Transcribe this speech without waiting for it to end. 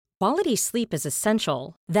Quality sleep is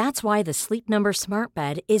essential. That's why the Sleep Number Smart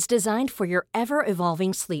Bed is designed for your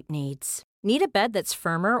ever-evolving sleep needs. Need a bed that's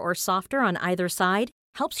firmer or softer on either side?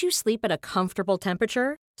 Helps you sleep at a comfortable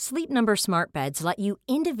temperature? Sleep Number Smart Beds let you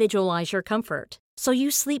individualize your comfort, so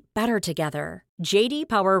you sleep better together. J.D.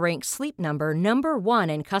 Power ranks Sleep Number number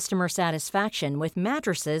one in customer satisfaction with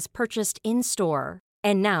mattresses purchased in-store.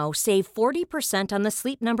 And now, save 40% on the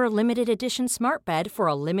Sleep Number Limited Edition Smart Bed for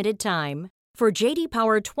a limited time. For J.D.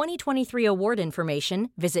 Power 2023 award information,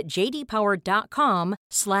 visit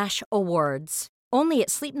jdpower.com/awards. Only at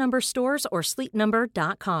Sleep Number stores or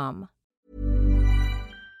sleepnumber.com.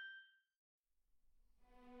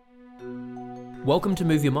 Welcome to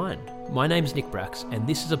Move Your Mind. My name's Nick Brax, and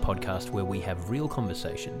this is a podcast where we have real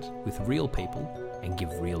conversations with real people and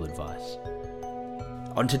give real advice.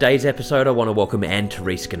 On today's episode, I want to welcome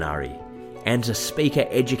Anne-Therese Gennari. Anne's a speaker,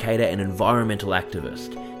 educator, and environmental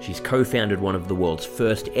activist. She's co-founded one of the world's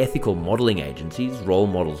first ethical modelling agencies, Role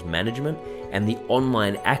Models Management, and the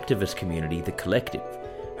online activist community, The Collective.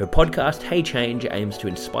 Her podcast, Hey Change, aims to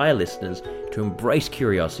inspire listeners to embrace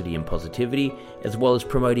curiosity and positivity, as well as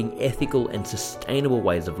promoting ethical and sustainable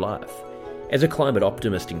ways of life. As a climate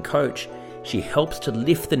optimist and coach, she helps to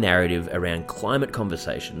lift the narrative around climate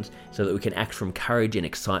conversations so that we can act from courage and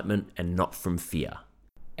excitement and not from fear.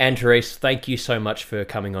 Anne-Therese, thank you so much for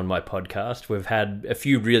coming on my podcast. We've had a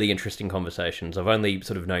few really interesting conversations. I've only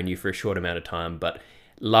sort of known you for a short amount of time, but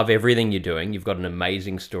love everything you're doing. You've got an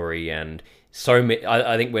amazing story, and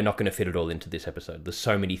I think we're not going to fit it all into this episode. There's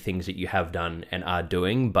so many things that you have done and are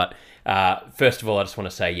doing, but first of all, I just want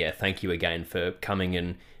to say, thank you again for coming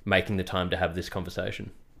and making the time to have this conversation.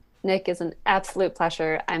 Nick, it's an absolute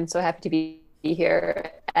pleasure. I'm so happy to be here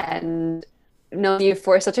and known you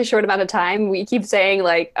for such a short amount of time. We keep saying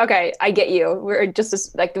like, okay, I get you. We're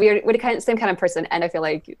just we're the same kind of person, and I feel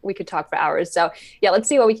like we could talk for hours. So yeah, let's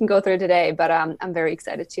see what we can go through today. But I'm very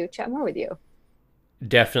excited to chat more with you.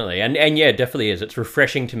 Definitely, and yeah, it definitely is. It's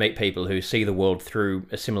refreshing to meet people who see the world through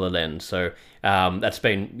a similar lens. So that's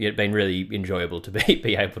been really enjoyable to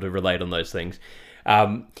be able to relate on those things.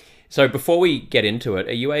 So before we get into it,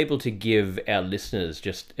 are you able to give our listeners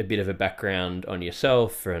just a bit of a background on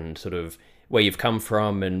yourself and sort of where you've come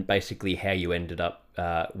from and basically how you ended up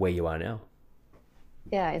where you are now?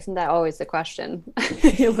 Yeah, isn't that always the question?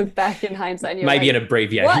 You look back in hindsight and you're maybe like, in a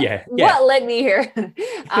brief, yeah. What led me here?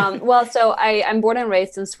 So I'm born and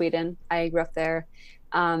raised in Sweden. I grew up there.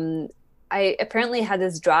 I apparently had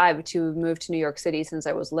this drive to move to New York City since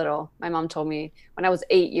I was little. My mom told me when I was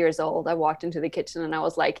 8 years old, I walked into the kitchen and I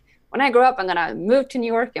was like, when I grow up, I'm going to move to New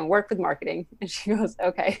York and work with marketing. And she goes,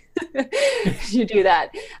 okay, you do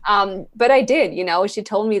that. But I did, she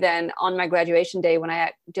told me then on my graduation day, when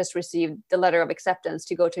I just received the letter of acceptance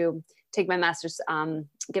to go to take my master's,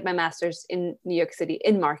 get my master's in New York City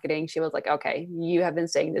in marketing. She was like, okay, you have been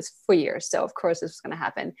saying this for years. So of course this is going to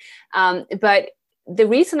happen. But the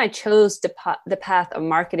reason I chose the path of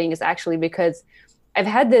marketing is actually because I've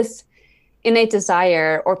had this innate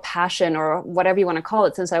desire or passion or whatever you want to call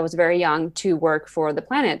it since I was very young to work for the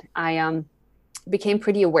planet. I became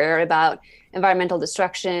pretty aware about environmental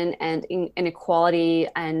destruction and inequality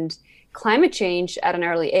and climate change at an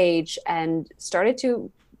early age and started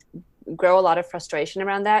to grow a lot of frustration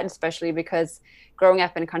around that, especially because growing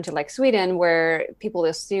up in a country like Sweden, where people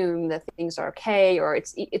assume that things are okay, or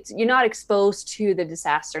it's you're not exposed to the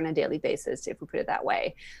disaster on a daily basis, if we put it that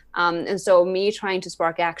way. And so me trying to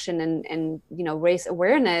spark action and raise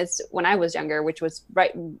awareness when I was younger, which was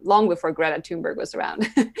right long before Greta Thunberg was around,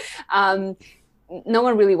 no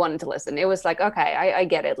one really wanted to listen. It was like, okay, I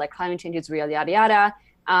get it. Like climate change is real, yada, yada.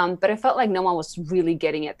 But I felt like no one was really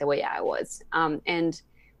getting it the way I was. And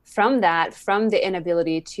from the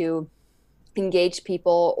inability to engage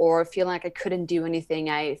people or feeling like I couldn't do anything,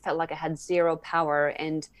 I felt like I had zero power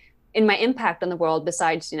and in my impact on the world,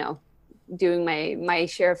 besides, doing my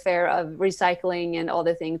fair of recycling and all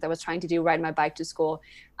the things I was trying to do, riding my bike to school,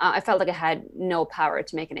 I felt like I had no power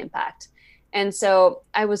to make an impact. And so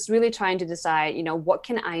I was really trying to decide, what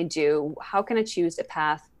can I do? How can I choose a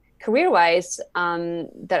path career-wise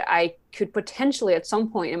that I could potentially at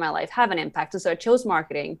some point in my life have an impact? And so I chose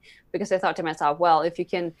marketing because I thought to myself, well, if you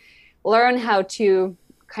can learn how to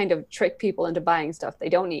kind of trick people into buying stuff they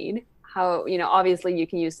don't need, how, obviously you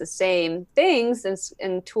can use the same things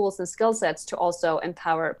and tools and skill sets to also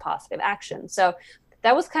empower positive action. So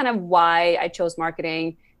that was kind of why I chose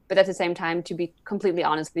marketing. But at the same time, to be completely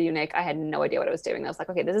honest with you, Nick, I had no idea what I was doing. I was like,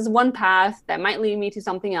 okay, this is one path that might lead me to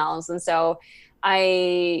something else. And so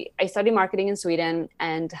I studied marketing in Sweden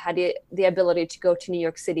and had the ability to go to New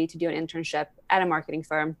York City to do an internship at a marketing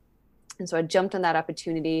firm. And so I jumped on that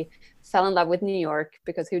opportunity, fell in love with New York,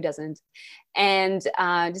 because who doesn't? And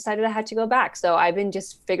decided I had to go back. So I've been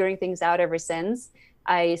just figuring things out ever since.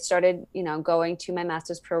 I started, going to my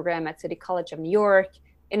master's program at City College of New York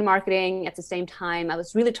in marketing. At the same time, I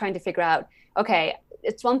was really trying to figure out, okay,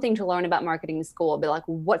 it's one thing to learn about marketing in school, but like,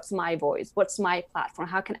 what's my voice? What's my platform?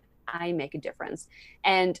 How can I make a difference?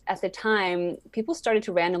 And at the time, people started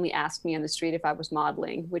to randomly ask me on the street if I was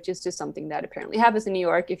modeling, which is just something that apparently happens in New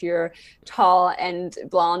York if you're tall and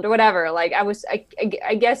blonde or whatever. Like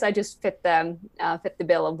I guess I just fit the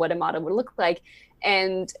bill of what a model would look like.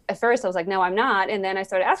 And at first I was like, no, I'm not. And then I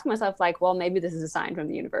started asking myself, like, well, maybe this is a sign from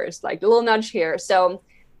the universe, like a little nudge here. So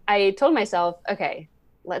I told myself, okay,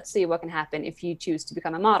 let's see what can happen if you choose to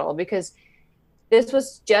become a model, because this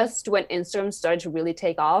was just when Instagram started to really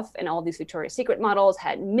take off, and all these Victoria's Secret models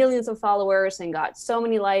had millions of followers and got so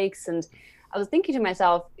many likes. And I was thinking to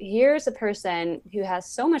myself, here's a person who has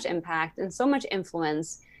so much impact and so much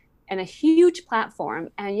influence and a huge platform,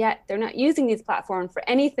 and yet they're not using these platforms for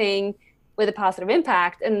anything with a positive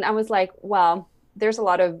impact. And I was like, well, there's a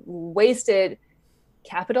lot of wasted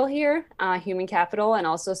capital here, human capital, and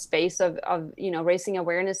also space of raising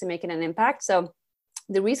awareness and making an impact. So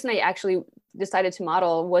the reason I actually decided to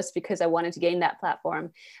model was because I wanted to gain that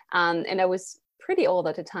platform. And I was pretty old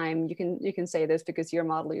at the time. You can say this because you're a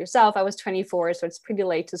model yourself. I was 24, so it's pretty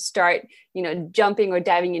late to start, jumping or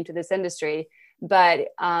diving into this industry. But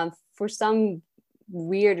for some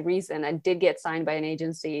weird reason, I did get signed by an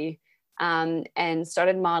agency and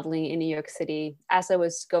started modeling in New York City as I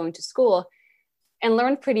was going to school, and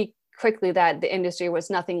learned pretty quickly that the industry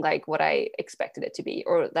was nothing like what I expected it to be,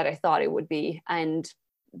 or that I thought it would be. And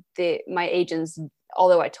my agents,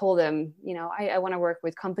 although I told them, I want to work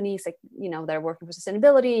with companies like, that are working for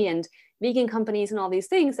sustainability and vegan companies and all these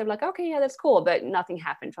things, they're like, okay, yeah, that's cool. But nothing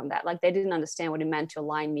happened from that. Like, they didn't understand what it meant to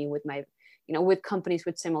align me with my, with companies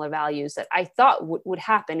with similar values that I thought would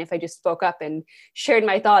happen if I just spoke up and shared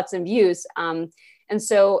my thoughts and views. And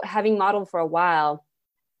so having modeled for a while,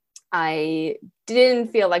 I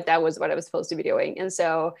didn't feel like that was what I was supposed to be doing. And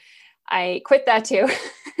so I quit that too.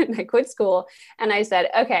 And I quit school, and I said,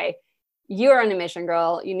 okay, you're on a mission,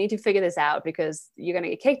 girl. You need to figure this out, because you're going to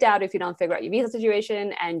get kicked out if you don't figure out your visa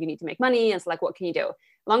situation, and you need to make money. And it's like, what can you do?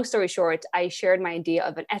 Long story short, I shared my idea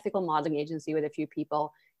of an ethical modeling agency with a few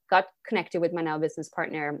people, got connected with my now business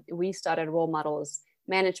partner. We started Role Models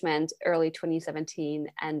Management early 2017,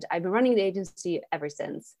 and I've been running the agency ever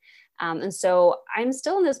since. And so I'm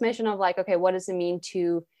still in this mission of like, okay, what does it mean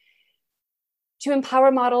to empower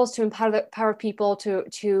models, to empower people,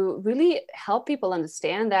 to really help people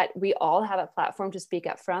understand that we all have a platform to speak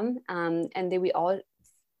up from, and that we all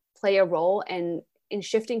play a role in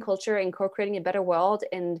shifting culture and co-creating a better world,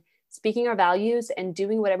 and speaking our values and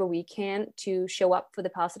doing whatever we can to show up for the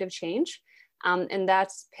positive change. And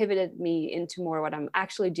that's pivoted me into more what I'm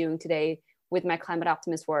actually doing today with my climate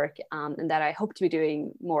optimist work, and that I hope to be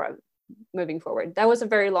doing more of moving forward. That was a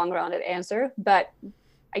very long-rounded answer, but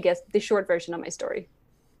I guess the short version of my story.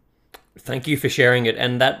 Thank you for sharing it.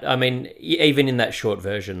 And that, I mean, even in that short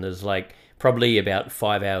version, there's like probably about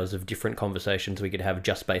 5 hours of different conversations we could have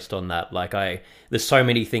just based on that. Like there's so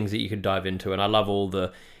many things that you could dive into, and I love all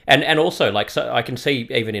the, and also like, so I can see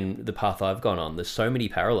even in the path I've gone on, there's so many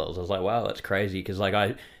parallels. I was like, wow, that's crazy. Because like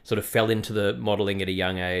I sort of fell into the modeling at a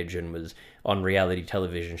young age and was on reality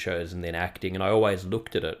television shows and then acting. And I always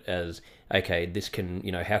looked at it as, okay, this can,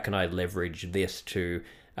 how can I leverage this to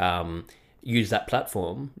use that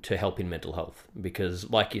platform to help in mental health? Because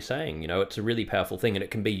like you're saying, it's a really powerful thing, and it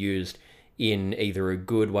can be used in either a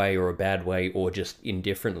good way or a bad way, or just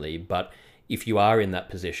indifferently. But if you are in that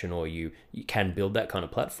position, or you can build that kind of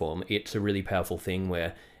platform, it's a really powerful thing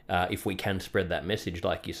where if we can spread that message,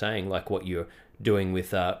 like you're saying, like what you're doing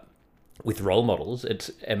with role models, it's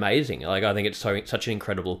amazing. Like, I think it's such an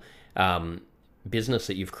incredible business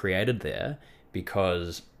that you've created there,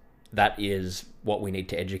 because that is what we need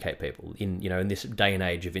to educate people in, in this day and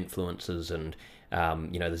age of influencers and,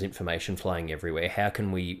 there's information flying everywhere. How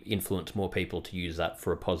can we influence more people to use that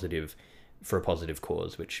for a positive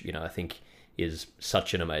cause, which, I think is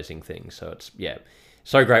such an amazing thing. So it's,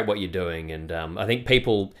 so great what you're doing. And I think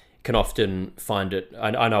people can often find it,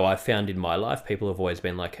 I know I've found in my life, people have always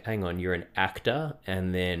been like, hang on, you're an actor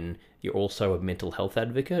and then you're also a mental health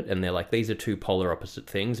advocate. And they're like, these are two polar opposite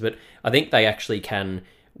things. But I think they actually can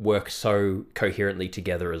work so coherently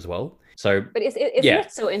together as well. So, but isn't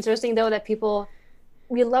it so interesting though that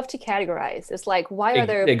we love to categorize? It's like, why are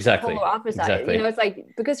there polar opposites? Exactly. It's like,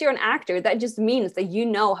 because you're an actor, that just means that you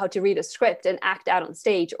know how to read a script and act out on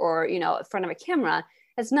stage, or in front of a camera. It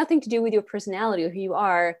has nothing to do with your personality or who you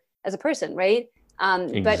are as a person, right?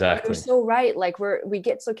 But you're Exactly. so right. Like we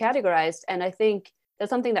get so categorized. And I think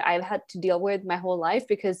that's something that I've had to deal with my whole life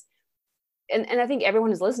because, and I think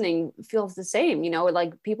everyone who's listening feels the same,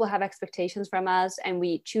 like people have expectations from us and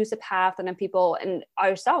we choose a path, and then people and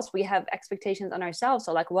ourselves, we have expectations on ourselves.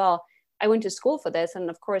 So like, well, I went to school for this. And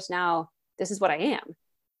of course now this is what I am,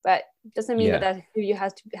 but it doesn't mean that Yeah. that's who you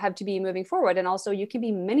have to be moving forward. And also you can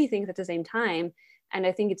be many things at the same time. And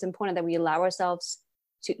I think it's important that we allow ourselves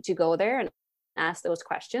to go there and ask those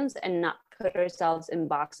questions and not put ourselves in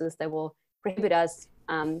boxes that will prohibit us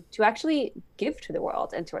to actually give to the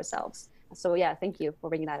world and to ourselves. So yeah, thank you for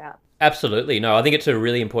bringing that up. Absolutely. No, I think it's a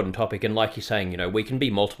really important topic. And like you're saying, we can be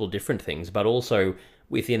multiple different things, but also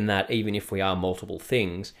within that, even if we are multiple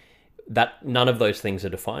things, that none of those things are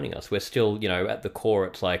defining us. We're still, at the core,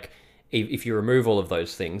 it's like if you remove all of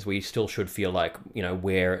those things, we still should feel like,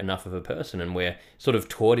 we're enough of a person. And we're sort of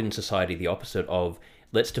taught in society the opposite of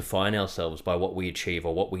let's define ourselves by what we achieve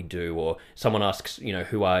or what we do. Or someone asks,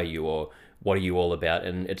 who are you or what are you all about?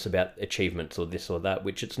 And it's about achievements or this or that,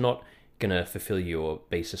 which it's not going to fulfill you or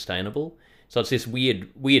be sustainable. So it's this weird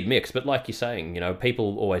mix. But like you're saying,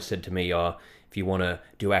 people always said to me, oh, if you want to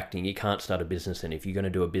do acting, you can't start a business. And if you're going to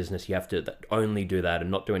do a business, you have to only do that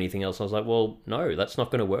and not do anything else. I was like, well, no, that's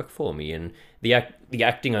not going to work for me. And the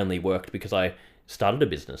acting only worked because I started a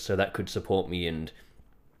business. So that could support me and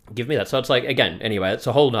give me that. So it's like, again, anyway, it's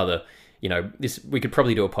a whole nother, we could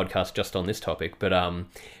probably do a podcast just on this topic, but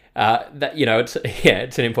that,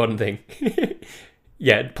 it's an important thing.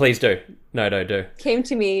 Yeah, please do. No, do. Came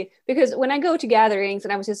to me because when I go to gatherings,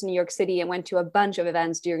 and I was just in New York City and went to a bunch of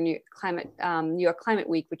events during New York Climate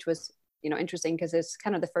Week, which was, interesting because it's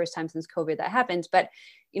kind of the first time since COVID that happened. But,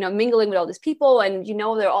 mingling with all these people and,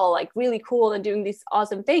 they're all like really cool and doing these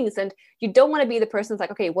awesome things. And you don't want to be the person that's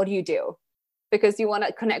like, okay, what do you do? Because you want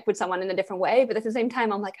to connect with someone in a different way. But at the same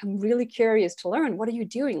time, I'm like, I'm really curious to learn. What are you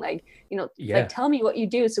doing? Like, Yeah. like tell me what you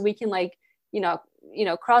do so we can like,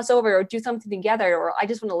 cross over or do something together, or I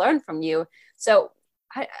just want to learn from you. So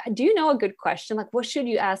I do you know a good question? Like, what should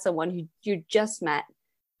you ask someone who you just met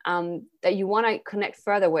that you want to connect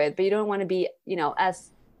further with, but you don't want to be,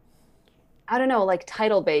 as, I don't know, like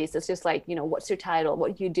title based. It's just like, what's your title?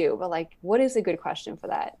 What do you do? But like, what is a good question for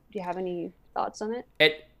that? Do you have any thoughts on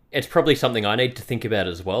it? It's probably something I need to think about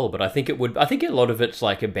as well, but I think a lot of it's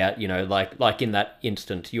like about, like in that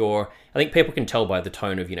instant, I think people can tell by the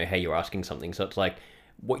tone of, how you're asking something. So it's like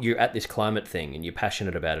what you're at this climate thing and you're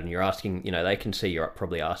passionate about it and you're asking, they can see you're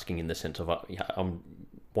probably asking in the sense of, I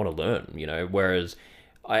want to learn, whereas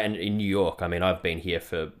and in New York, I mean, I've been here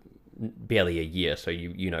for barely a year, so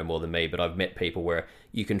you know more than me, but I've met people where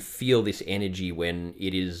you can feel this energy when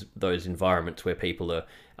it is those environments where people are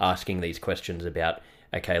asking these questions about,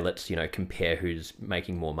 okay, let's, compare who's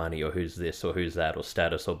making more money or who's this or who's that or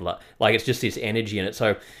status or blah. Like, it's just this energy in it.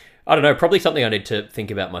 So, I don't know, probably something I need to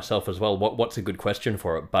think about myself as well. What's a good question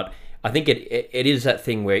for it? But I think it is that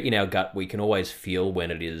thing where in our gut we can always feel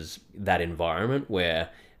when it is that environment where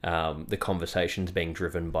the conversation's being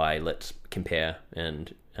driven by let's compare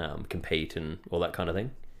and compete and all that kind of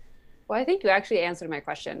thing. Well, I think you actually answered my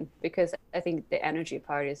question because I think the energy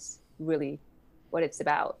part is really what it's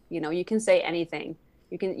about. You can say anything.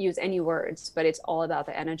 You can use any words, but it's all about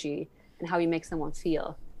the energy and how you make someone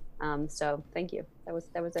feel. So thank you. That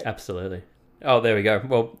was it. Absolutely. Oh, there we go.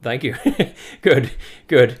 Well, thank you. Good.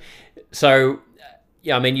 So,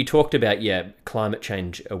 yeah, I mean, you talked about, climate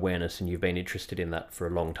change awareness, and you've been interested in that for a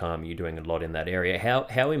long time. You're doing a lot in that area.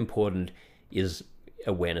 How important is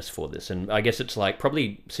awareness for this? And I guess it's like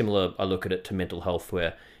probably similar, I look at it to mental health,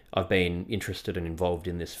 where I've been interested and involved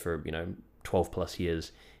in this for, 12 plus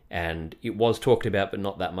years. And it was talked about, but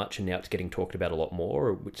not that much. And now it's getting talked about a lot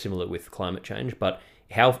more, similar with climate change. But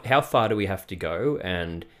how far do we have to go?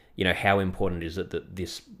 And, how important is it that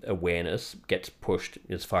this awareness gets pushed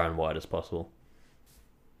as far and wide as possible?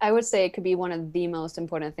 I would say it could be one of the most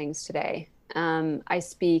important things today. I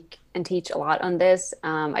speak and teach a lot on this.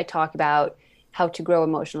 I talk about how to grow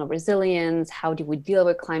emotional resilience. How do we deal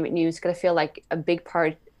with climate news? Because I feel like a big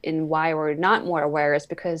part in why we're not more aware is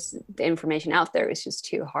because the information out there is just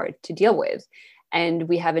too hard to deal with. And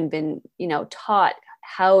we haven't been, taught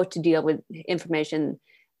how to deal with information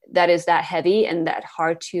that is that heavy and that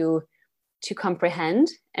hard to comprehend.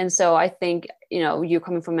 And so I think, you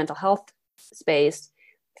coming from mental health space,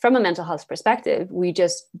 from a mental health perspective, we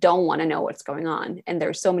just don't want to know what's going on. And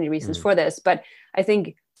there's so many reasons for this. But I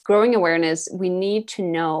think growing awareness, we need to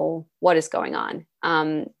know what is going on.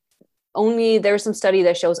 There's some study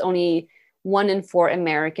that shows only 1 in 4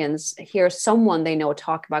 Americans hear someone they know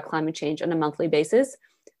talk about climate change on a monthly basis.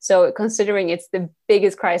 So considering it's the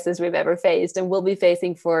biggest crisis we've ever faced and will be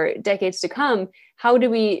facing for decades to come, how do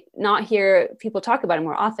we not hear people talk about it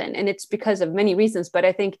more often? And it's because of many reasons. But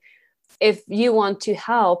I think if you want to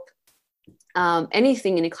help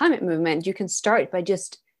anything in a climate movement, you can start by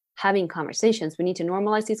just having conversations. We need to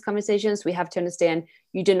normalize these conversations. We have to understand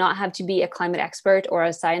you do not have to be a climate expert or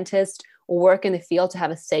a scientist or work in the field to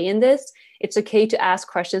have a say in this. It's okay to ask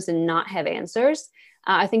questions and not have answers.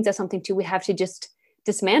 I think that's something too. We have to just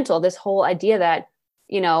dismantle this whole idea that,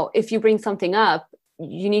 if you bring something up,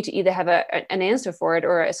 you need to either have an answer for it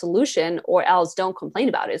or a solution, or else don't complain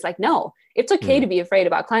about it. It's like, no, it's okay to be afraid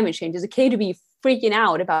about climate change. It's okay to be freaking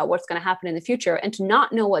out about what's going to happen in the future and to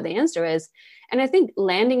not know what the answer is. And I think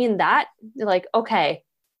landing in that, like, okay,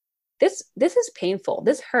 this is painful.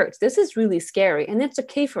 This hurts. This is really scary. And it's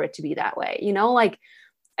okay for it to be that way. Like,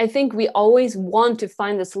 I think we always want to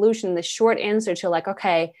find the solution, the short answer to like,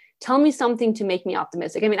 okay, tell me something to make me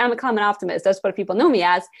optimistic. I mean, I'm a climate optimist. That's what people know me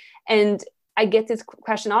as. And I get this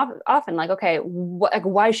question often, like, okay,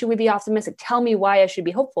 why should we be optimistic? Tell me why I should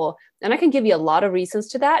be hopeful. And I can give you a lot of reasons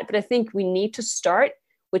to that, but I think we need to start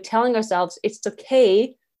with telling ourselves it's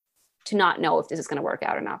okay to not know if this is going to work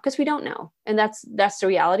out or not, because we don't know. And that's the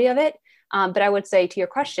reality of it. But I would say, to your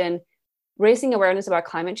question, raising awareness about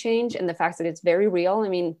climate change and the fact that it's very real. I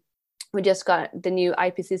mean, we just got the new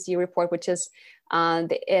IPCC report, which is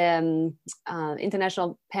the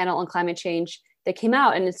International Panel on Climate Change, that came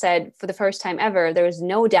out, and it said for the first time ever, there is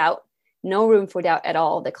no doubt, no room for doubt at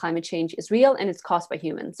all, that climate change is real and it's caused by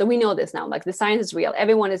humans. So we know this now, like the science is real.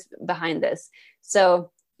 Everyone is behind this. So,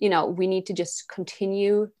 we need to just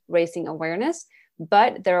continue raising awareness,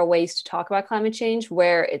 but there are ways to talk about climate change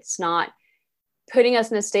where it's not putting us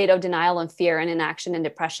in a state of denial and fear and inaction and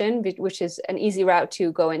depression, which is an easy route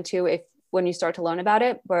to go into when you start to learn about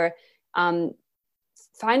it, where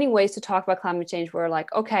finding ways to talk about climate change where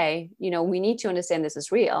like, okay, we need to understand this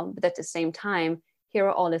is real, but at the same time, here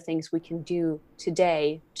are all the things we can do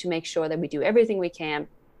today to make sure that we do everything we can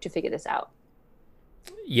to figure this out.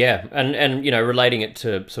 Yeah, and relating it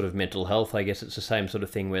to sort of mental health, I guess it's the same sort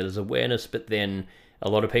of thing where there's awareness, but then a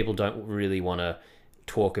lot of people don't really want to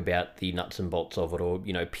talk about the nuts and bolts of it, or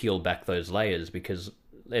peel back those layers, because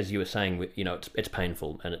as you were saying, it's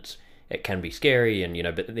painful and it can be scary,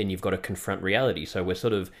 and but then you've got to confront reality. So we're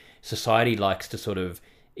sort of, society likes to sort of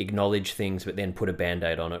acknowledge things but then put a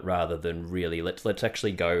band-aid on it, rather than really let's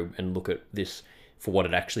actually go and look at this for what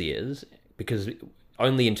it actually is, because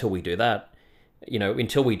only until we do that,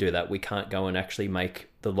 we can't go and actually make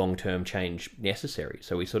the long-term change necessary.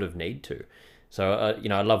 So we sort of need to. So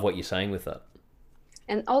I love what you're saying with that.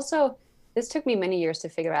 And also, this took me many years to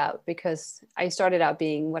figure out, because I started out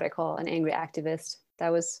being what I call an angry activist.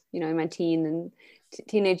 That was, in my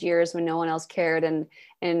teenage years when no one else cared, and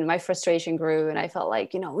my frustration grew, and I felt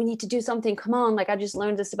like, we need to do something. Come on, like I just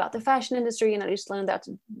learned this about the fashion industry, and I just learned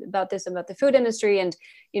about this about the food industry, and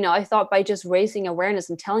I thought by just raising awareness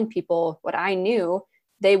and telling people what I knew,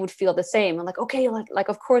 they would feel the same. I'm like, okay, like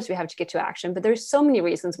of course we have to get to action, but there's so many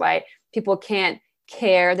reasons why people can't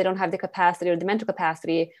care. They don't have the capacity or the mental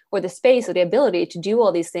capacity or the space or the ability to do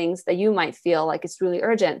all these things that you might feel like it's really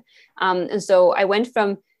urgent. And so I went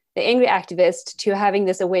from the angry activist to having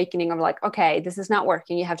this awakening of like, okay, this is not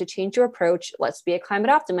working. You have to change your approach. Let's be a climate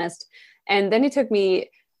optimist. And then it took me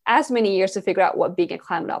as many years to figure out what being a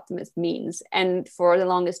climate optimist means. And for the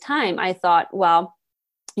longest time, I thought, well,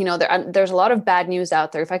 there's a lot of bad news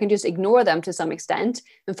out there. If I can just ignore them to some extent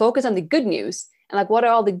and focus on the good news, and like, what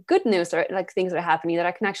are all the good news or like things that are happening that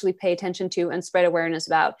I can actually pay attention to and spread awareness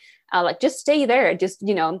about? Like, just stay there. Just,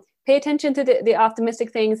 pay attention to the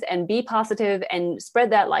optimistic things and be positive and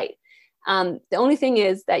spread that light. The only thing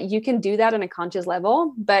is that you can do that on a conscious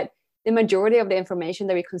level, but the majority of the information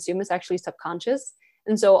that we consume is actually subconscious.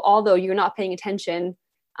 And so although you're not paying attention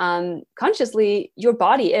consciously, your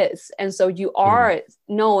body is. And so you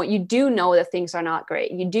do know that things are not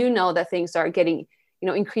great. You do know that things are getting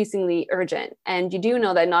increasingly urgent, and you do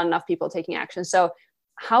know that not enough people are taking action. So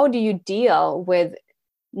how do you deal with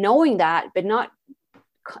knowing that, but not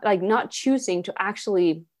choosing to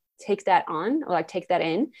actually take that on or like take that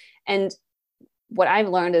in? And what I've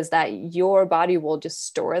learned is that your body will just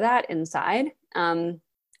store that inside,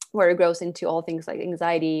 where it grows into all things like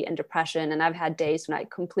anxiety and depression. And I've had days when I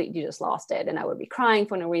completely just lost it, and I would be crying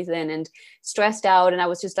for no reason and stressed out. And I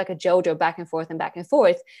was just like a JoJo back and forth and back and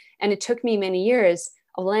forth. And it took me many years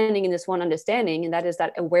of landing in this one understanding, and that is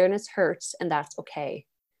that awareness hurts and that's okay.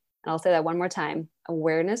 And I'll say that one more time.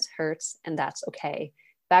 Awareness hurts and that's okay.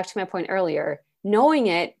 Back to my point earlier, knowing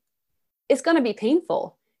it is going to be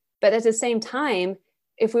painful, but at the same time,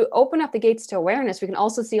 if we open up the gates to awareness, we can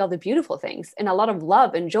also see all the beautiful things, and a lot of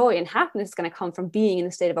love and joy and happiness is going to come from being in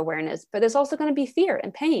a state of awareness. But there's also going to be fear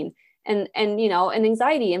and pain and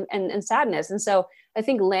anxiety and sadness. And so I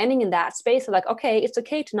think landing in that space of like, okay, it's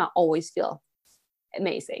okay to not always feel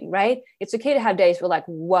amazing, right? It's okay to have days where like,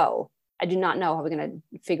 whoa, I do not know how we're going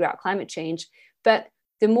to figure out climate change. But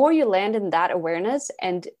the more you land in that awareness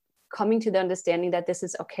and coming to the understanding that this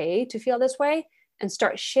is okay to feel this way, and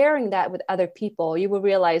start sharing that with other people, you will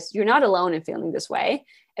realize you're not alone in feeling this way.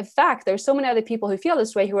 In fact, there's so many other people who feel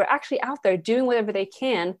this way who are actually out there doing whatever they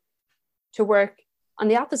can to work on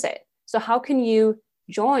the opposite. So how can you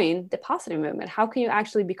join the positive movement? How can you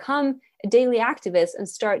actually become a daily activist and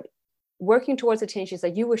start working towards the changes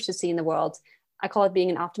that you wish to see in the world? I call it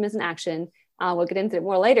being an optimist in action. We'll get into it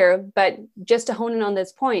more later, but just to hone in on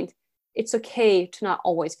this point, it's okay to not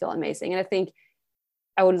always feel amazing. And I think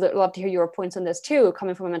I would love to hear your points on this too,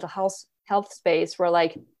 coming from a mental health space where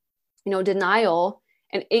like, denial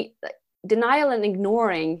and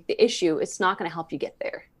ignoring the issue, it's not going to help you get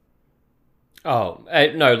there. Oh,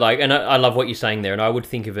 no, like, and I love what you're saying there. And I would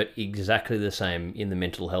think of it exactly the same in the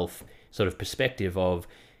mental health sort of perspective of,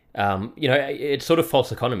 it's sort of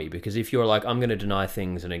false economy, because if you're like, I'm going to deny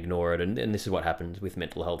things and ignore it, and this is what happens with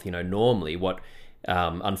mental health, normally what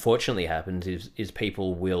unfortunately happens is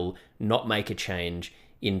people will not make a change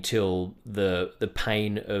until the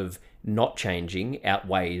pain of not changing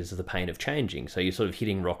outweighs the pain of changing. So you're sort of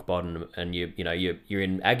hitting rock bottom, and you're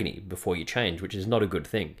in agony before you change, which is not a good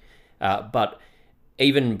thing. But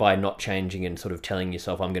even by not changing and sort of telling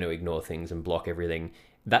yourself, I'm going to ignore things and block everything,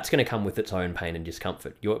 that's going to come with its own pain and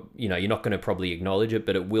discomfort. You're not going to probably acknowledge it,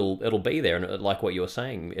 but it'll be there. And like what you're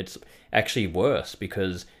saying, it's actually worse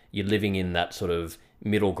because you're living in that sort of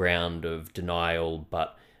middle ground of denial,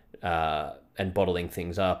 but and bottling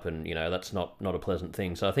things up, and that's not a pleasant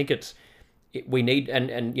thing. So I think we need,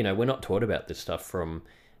 and we're not taught about this stuff from.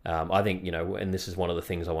 I think and this is one of the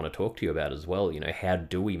things I want to talk to you about as well. How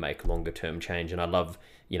do we make longer term change? And I love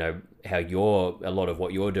how a lot of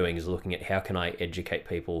what you're doing is looking at how can I educate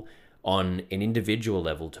people on an individual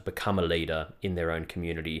level to become a leader in their own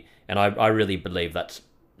community. And I really believe that's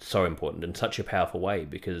so important and such a powerful way,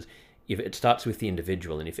 because if it starts with the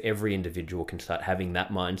individual, and if every individual can start having that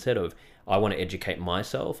mindset of, I want to educate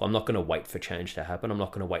myself, I'm not going to wait for change to happen, I'm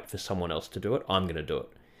not going to wait for someone else to do it, I'm going to do it.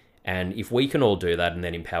 And if we can all do that and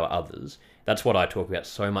then empower others, that's what I talk about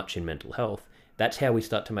so much in mental health. That's how we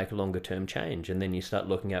start to make a longer term change. And then you start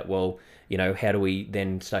looking at, well, how do we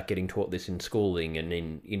then start getting taught this in schooling and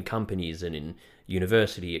in companies and in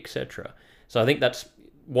university, etc. So I think that's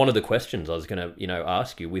one of the questions I was going to,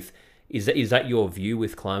 ask you with, is that your view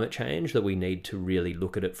with climate change, that we need to really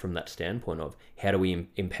look at it from that standpoint of how do we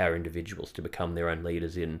empower individuals to become their own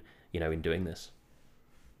leaders in doing this?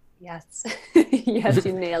 Yes. Yes,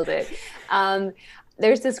 you nailed it.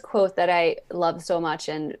 There's this quote that I love so much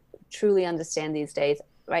and truly understand these days.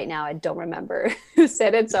 Right now, I don't remember who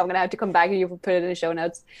said it, so I'm going to have to come back and you put it in the show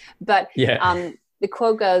notes. But the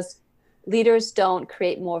quote goes, leaders don't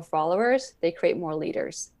create more followers, they create more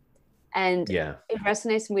leaders. And it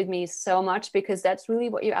resonates with me so much, because that's really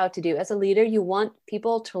what you're out to do. As a leader, you want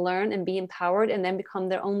people to learn and be empowered and then become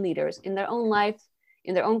their own leaders in their own life,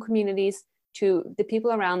 in their own communities, to the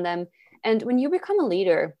people around them. And when you become a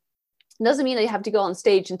leader, it doesn't mean that you have to go on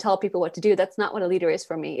stage and tell people what to do. That's not what a leader is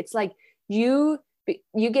for me. It's like you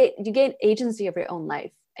gain agency of your own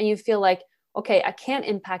life, and you feel like, okay, I can't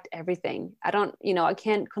impact everything. I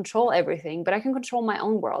can't control everything, but I can control my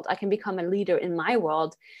own world. I can become a leader in my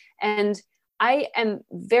world. And I am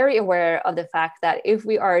very aware of the fact that if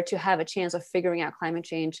we are to have a chance of figuring out climate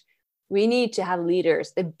change, we need to have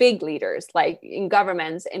leaders, the big leaders, like in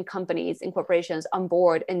governments, in companies, in corporations, on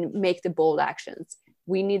board and make the bold actions.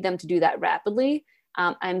 We need them to do that rapidly.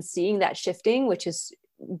 I'm seeing that shifting, which is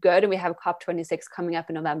good. And we have COP26 coming up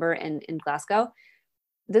in November in Glasgow.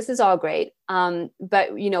 This is all great.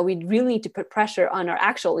 But, we really need to put pressure on our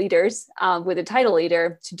actual leaders with a title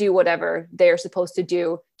leader to do whatever they're supposed to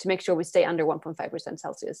do to make sure we stay under 1.5%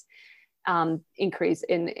 Celsius increase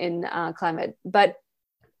in climate. But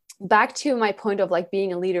back to my point of like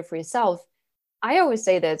being a leader for yourself, I always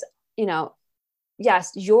say that,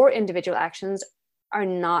 yes, your individual actions are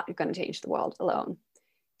not going to change the world alone.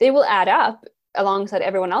 They will add up alongside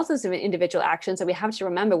everyone else's individual actions. And we have to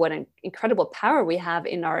remember what an incredible power we have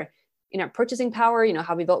in our purchasing power,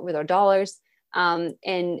 how we vote with our dollars,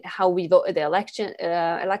 and how we vote at the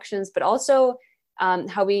elections, but also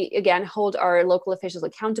how we, again, hold our local officials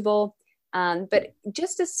accountable. But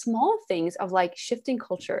just the small things of like shifting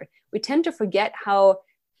culture, we tend to forget how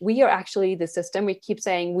we are actually the system. We keep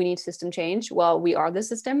saying we need system change. Well, we are the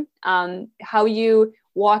system. How you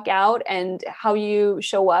walk out and how you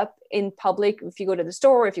show up in public, if you go to the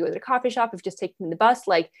store, if you go to the coffee shop, if you just take the bus,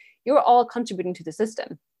 like you're all contributing to the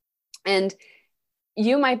system. And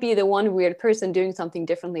you might be the one weird person doing something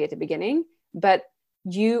differently at the beginning, but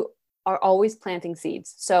you are always planting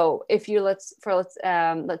seeds. So if you let's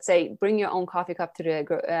say bring your own coffee cup to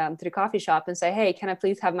the coffee shop and say, hey, can I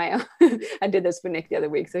please have my own? I did this for Nick the other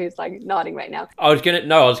week, so he's like nodding right now. I was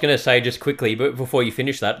gonna say just quickly, but before you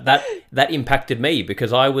finish that impacted me,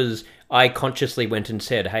 because I consciously went and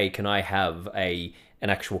said, hey, can I have an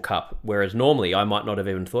actual cup? Whereas normally I might not have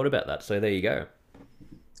even thought about that. So there you go.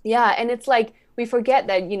 Yeah, and it's like, we forget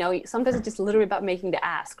that, sometimes it's just literally about making the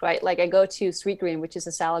ask, right? Like I go to Sweetgreen, which is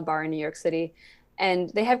a salad bar in New York City, and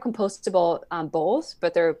they have compostable bowls,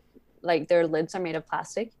 but their lids are made of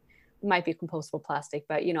plastic. It might be compostable plastic,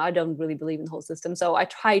 but I don't really believe in the whole system. So I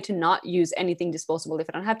try to not use anything disposable if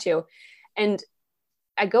I don't have to. And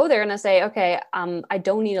I go there and I say, okay, I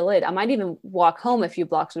don't need a lid. I might even walk home a few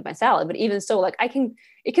blocks with my salad, but even so, like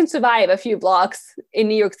it can survive a few blocks in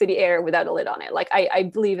New York City air without a lid on it. Like I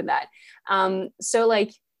believe in that. So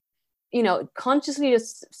like, consciously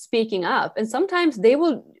just speaking up, and sometimes they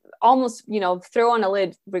will almost, throw on a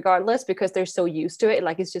lid regardless because they're so used to it.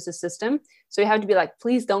 Like it's just a system. So you have to be like,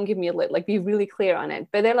 please don't give me a lid, like be really clear on it.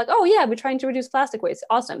 But they're like, oh yeah, we're trying to reduce plastic waste.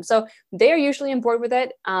 Awesome. So they're usually on board with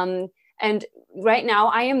it. And right now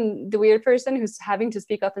I am the weird person who's having to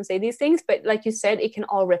speak up and say these things. But like you said, it can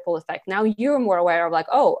all ripple effect. Now you're more aware of like,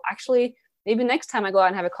 oh, actually, maybe next time I go out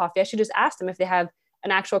and have a coffee, I should just ask them if they have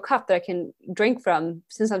an actual cup that I can drink from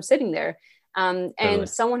since I'm sitting there. And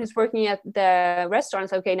someone who's working at the restaurant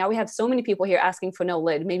is like, okay, now we have so many people here asking for no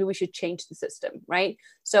lid. Maybe we should change the system, right?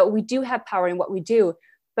 So we do have power in what we do.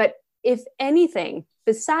 But if anything,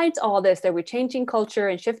 besides all this, that we're changing culture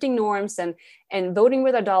and shifting norms and voting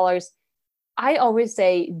with our dollars, I always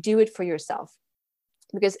say, do it for yourself.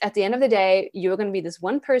 Because at the end of the day, you're going to be this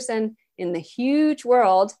one person in the huge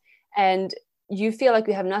world, and you feel like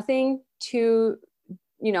you have nothing to,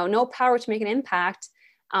 no power to make an impact.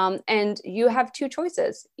 And you have two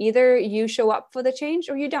choices. Either you show up for the change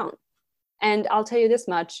or you don't. And I'll tell you this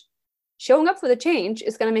much, showing up for the change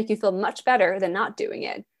is going to make you feel much better than not doing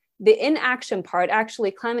it. The inaction part,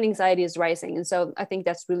 actually, climate anxiety is rising. And so I think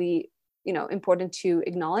that's really, important to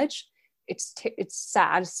acknowledge. It's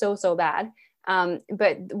sad, so bad.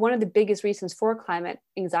 But one of the biggest reasons for climate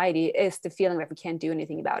anxiety is the feeling that we can't do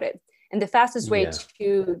anything about it. And the fastest way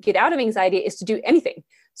to get out of anxiety is to do anything.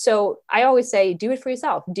 So I always say, do it for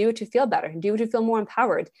yourself. Do it to feel better. Do it to feel more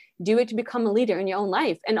empowered. Do it to become a leader in your own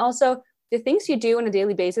life. And also, the things you do on a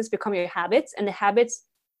daily basis become your habits, and the habits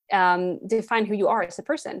define who you are as a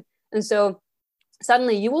person. And so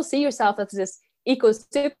suddenly you will see yourself as this eco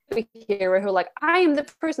superhero who like, I am the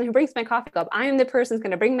person who brings my coffee cup. I am the person who's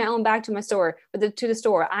going to bring my own bag to my store, to the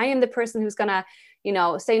store. I am the person who's going to,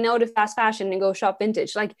 say no to fast fashion and go shop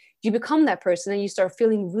vintage. Like you become that person and you start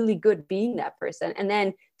feeling really good being that person. And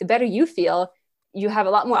then the better you feel, you have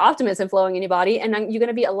a lot more optimism flowing in your body, and then you're going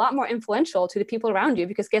to be a lot more influential to the people around you,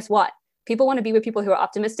 because guess what? People want to be with people who are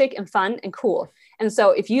optimistic and fun and cool. And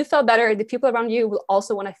so if you feel better, the people around you will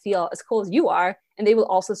also want to feel as cool as you are, and they will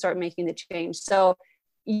also start making the change. So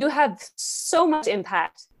you have so much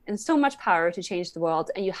impact and so much power to change the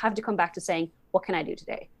world. And you have to come back to saying, what can I do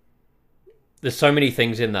today? There's so many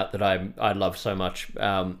things in that I love so much.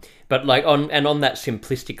 But like on that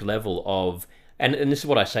simplistic level of, and this is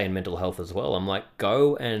what I say in mental health as well. I'm like,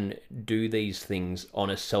 go and do these things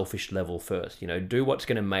on a selfish level first. Do what's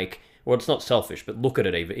going to make, well, it's not selfish, but look at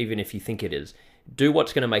it even if you think it is. Do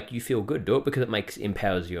what's going to make you feel good. Do it because it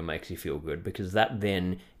empowers you and makes you feel good, because that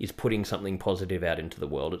then is putting something positive out into the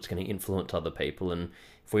world. It's going to influence other people. And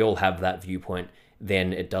if we all have that viewpoint,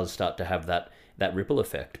 then it does start to have that ripple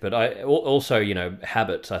effect. But I also,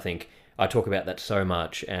 habits, I think I talk about that so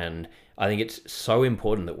much, and I think it's so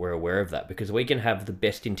important that we're aware of that, because we can have the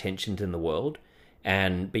best intentions in the world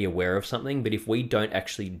and be aware of something, but if we don't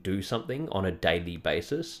actually do something on a daily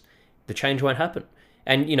basis, the change won't happen.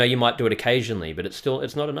 And, you might do it occasionally, but it's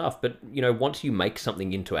not enough. But, once you make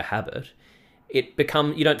something into a habit, you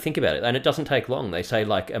don't think about it. And it doesn't take long. They say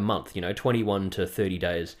like a month, 21 to 30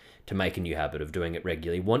 days to make a new habit of doing it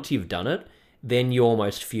regularly. Once you've done it, then you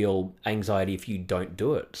almost feel anxiety if you don't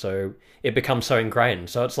do it. So it becomes so ingrained.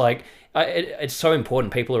 So it's like, it's so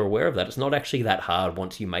important people are aware of that. It's not actually that hard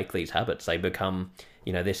once you make these habits. They become,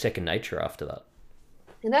 their second nature after that.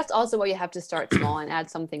 And that's also why you have to start small and add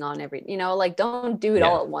something on every, like don't do it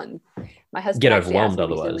all at once. My husband get overwhelmed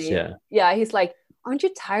otherwise. Recently, yeah. He's like, aren't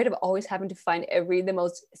you tired of always having to find the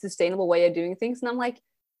most sustainable way of doing things? And I'm like,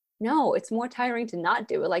 no, it's more tiring to not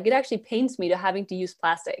do it. Like it actually pains me to having to use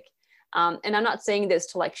plastic. And I'm not saying this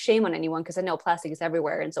to like shame on anyone, because I know plastic is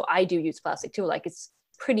everywhere. And so I do use plastic too. Like it's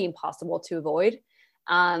pretty impossible to avoid.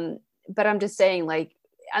 But I'm just saying, like,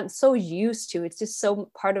 I'm so used to, it's just so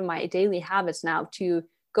part of my daily habits now to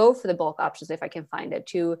go for the bulk options if I can find it,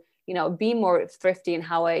 to, you know, be more thrifty in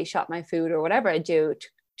how I shop my food or whatever I do,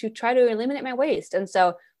 to try to eliminate my waste. And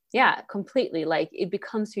so, yeah, completely, like it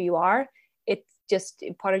becomes who you are. It's just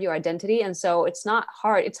part of your identity. And so it's not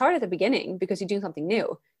hard. It's hard at the beginning because you're doing something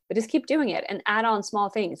new, but just keep doing it and add on small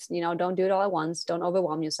things. You know, don't do it all at once. Don't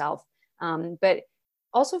overwhelm yourself. But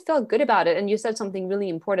also feel good about it. And you said something really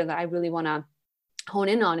important that I really want to hone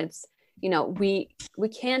in on. It's, you know, we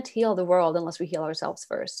can't heal the world unless we heal ourselves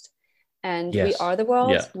first. And we are the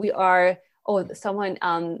world. Yeah. We are, someone,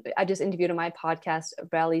 I just interviewed on my podcast,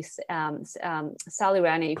 Sally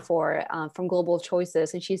Rani from Global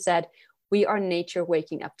Choices. And she said, we are nature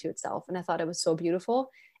waking up to itself. And I thought it was so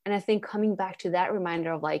beautiful. And I think coming back to that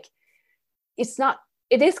reminder of like,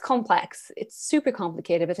 it is complex. It's super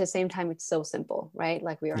complicated, but at the same time, it's so simple, right?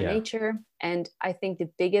 Like we are nature. And I think the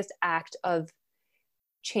biggest act of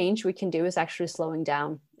change we can do is actually slowing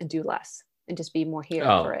down and do less and just be more here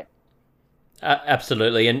for it.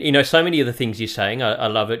 Absolutely. And, you know, so many of the things you're saying, I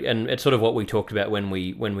love it. And it's sort of what we talked about when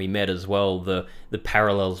we met as well, the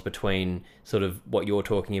parallels between sort of what you're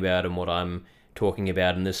talking about and what I'm talking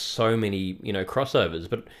about. And there's so many, you know, crossovers.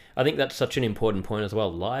 But I think that's such an important point as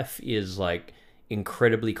well. Life is like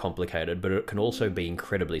incredibly complicated, but it can also be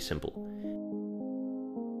incredibly simple.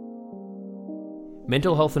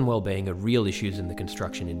 Mental health and well-being are real issues in the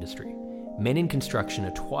construction industry. Men in construction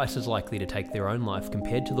are twice as likely to take their own life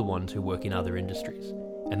compared to the ones who work in other industries,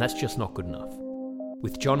 and that's just not good enough.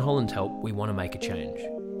 With John Holland's help, we want to make a change.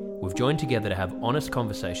 We've joined together to have honest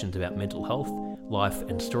conversations about mental health, life,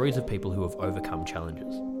 and stories of people who have overcome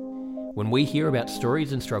challenges. When we hear about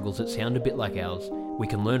stories and struggles that sound a bit like ours, we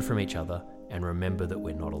can learn from each other and remember that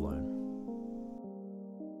we're not alone.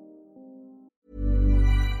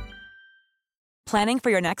 Planning for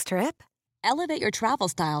your next trip? Elevate your travel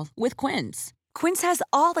style with Quince. Quince has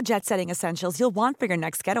all the jet-setting essentials you'll want for your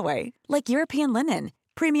next getaway, like European linen,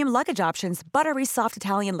 premium luggage options, buttery soft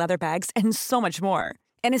Italian leather bags, and so much more.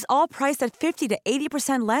 And is all priced at 50 to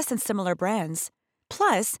 80% less than similar brands.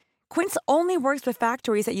 Plus, Quince only works with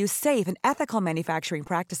factories that use safe and ethical manufacturing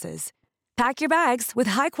practices. Pack your bags with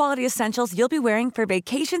high-quality essentials you'll be wearing for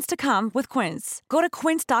vacations to come with Quince. Go to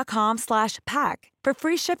quince.com/pack for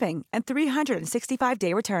free shipping and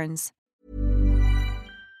 365-day returns.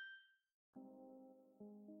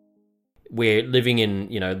 We're living in,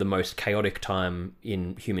 you know, the most chaotic time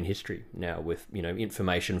in human history now with, you know,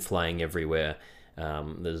 information flying everywhere.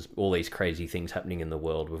 There's all these crazy things happening in the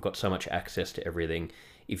world. We've got so much access to everything.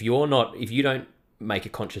 If you don't make a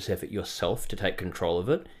conscious effort yourself to take control of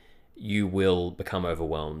it, you will become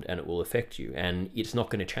overwhelmed and it will affect you, and it's not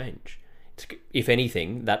going to change. If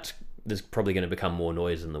anything, there's probably going to become more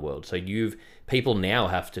noise in the world. So people now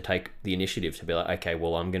have to take the initiative to be like, okay,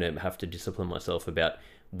 well, I'm going to have to discipline myself about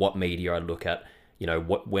what media I look at, you know,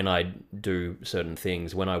 when I do certain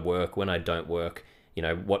things, when I work, when I don't work, you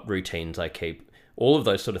know, what routines I keep, all of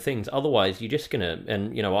those sort of things. Otherwise, you're just going to,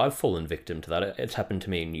 and, you know, I've fallen victim to that. It's happened to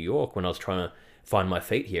me in New York when I was trying to find my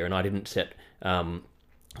feet here and I didn't set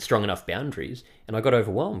strong enough boundaries, and I got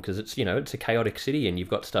overwhelmed because it's, you know, it's a chaotic city and you've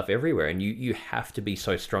got stuff everywhere and you have to be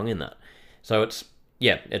so strong in that. So it's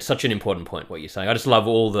such an important point what you're saying. I just love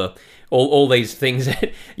all these things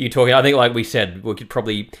that you're talking. I think, like we said,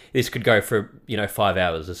 this could go for, you know, 5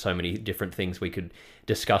 hours. There's so many different things we could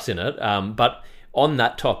discuss in it. But on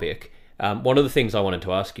that topic, one of the things I wanted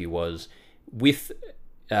to ask you was, with,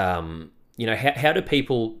 you know, how do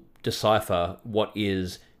people decipher what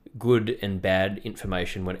is good and bad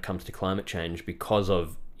information when it comes to climate change because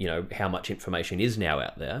of, you know, how much information is now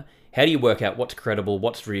out there? How do you work out what's credible,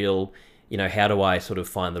 what's real? You know, how do I sort of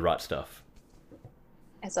find the right stuff?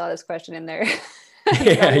 I saw this question in there.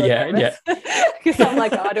 yeah. Because I'm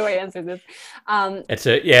like, how do I answer this?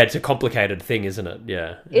 It's a complicated thing, isn't it?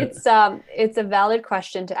 Yeah. It's a valid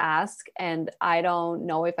question to ask, and I don't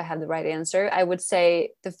know if I have the right answer. I would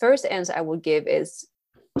say the first answer I would give is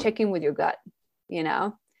checking with your gut. You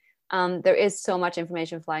know, there is so much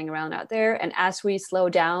information flying around out there, and as we slow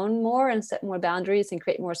down more and set more boundaries and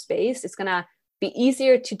create more space, it's gonna be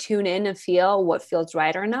easier to tune in and feel what feels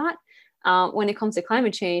right or not. When it comes to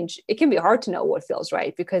climate change, it can be hard to know what feels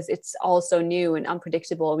right because it's all so new and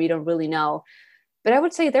unpredictable. We don't really know. But I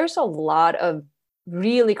would say there's a lot of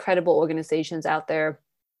really credible organizations out there,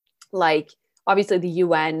 like obviously the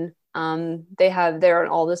UN. They're on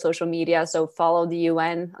all the social media. So follow the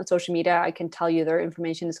UN on social media. I can tell you their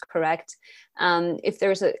information is correct. If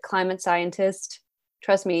there's a climate scientist,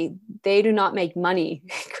 trust me, they do not make money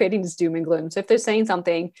creating this doom and gloom. So if they're saying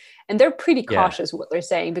something, and they're pretty cautious what they're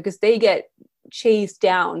saying, because they get chased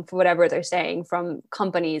down for whatever they're saying from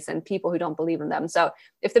companies and people who don't believe in them. So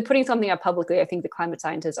if they're putting something up publicly, I think the climate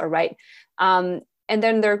scientists are right. And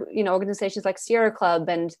then there are, organizations like Sierra Club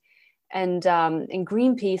and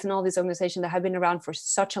Greenpeace and all these organizations that have been around for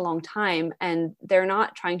such a long time, and they're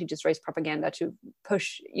not trying to just raise propaganda to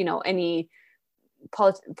push, any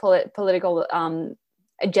political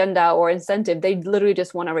agenda or incentive. They literally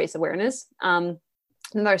just want to raise awareness. And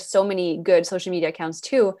there are so many good social media accounts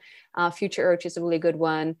too. Future Earth is a really good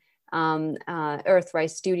one.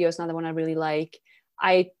 Earthrise Studio is another one I really like.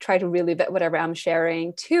 I try to really vet whatever I'm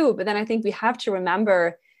sharing too, but then I think we have to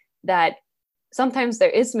remember that sometimes there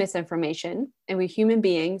is misinformation, and we're human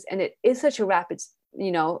beings, and it is such a rapid,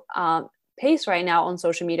 pace right now on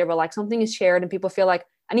social media, where like something is shared and people feel like,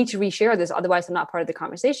 I need to reshare this, otherwise I'm not part of the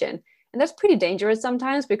conversation. And that's pretty dangerous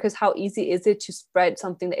sometimes, because how easy is it to spread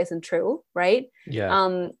something that isn't true, right?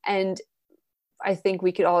 Yeah. And I think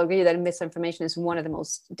we could all agree that misinformation is one of the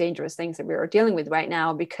most dangerous things that we're dealing with right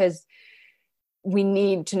now, because we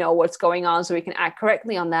need to know what's going on so we can act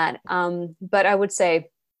correctly on that. But I would say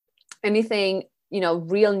anything,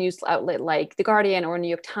 real news outlet like The Guardian or New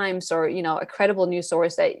York Times, or, a credible news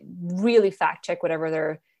source that really fact check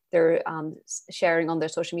whatever they're sharing on their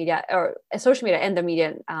social media and the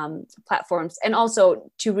media platforms. And also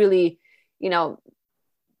to really,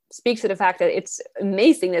 speaks to the fact that it's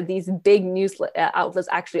amazing that these big news outlets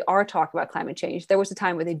actually are talking about climate change. There was a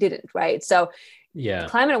time where they didn't, right? So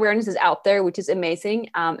climate awareness is out there, which is amazing.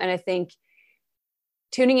 And I think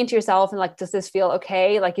tuning into yourself and like, does this feel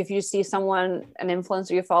okay? Like if you see someone, an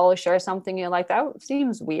influencer you follow, share something, you're like, that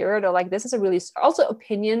seems weird, or like, this is a really, also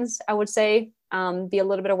opinions, I would say, be a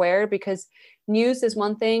little bit aware, because news is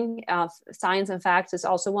one thing, science and facts is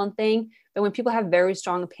also one thing. But when people have very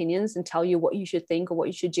strong opinions and tell you what you should think or what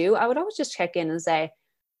you should do, I would always just check in and say,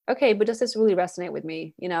 okay, but does this really resonate with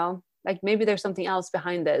me? Like maybe there's something else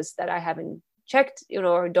behind this that I haven't checked,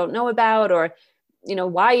 or don't know about, or,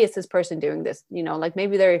 why is this person doing this? Like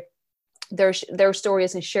maybe their story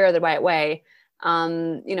isn't shared the right way.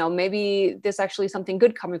 Maybe there's actually something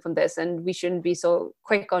good coming from this, and we shouldn't be so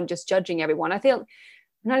quick on just judging everyone. I feel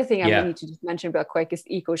another thing I need to just mention real quick is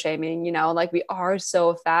eco-shaming. Like we are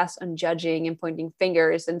so fast on judging and pointing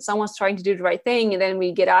fingers, and someone's trying to do the right thing, and then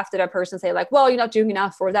we get after that person and say like, well, you're not doing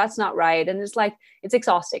enough, or that's not right. And it's like, it's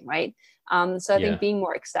exhausting, right? So I think being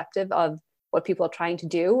more acceptive of what people are trying to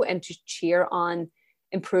do, and to cheer on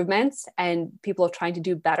improvements and people are trying to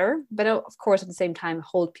do better, but of course at the same time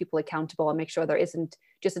hold people accountable and make sure there isn't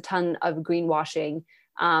just a ton of greenwashing.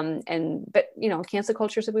 But cancel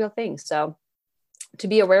culture is a real thing, so to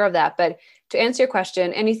be aware of that. But to answer your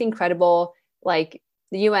question, anything credible like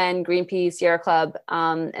the UN, Greenpeace, Sierra Club,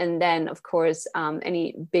 and then of course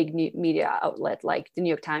any big media outlet like the New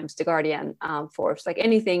York Times, The Guardian, Forbes, like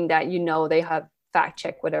anything that they have fact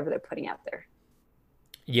check whatever they're putting out there.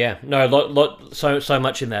 Yeah, no, so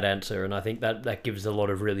much in that answer, and I think that gives a lot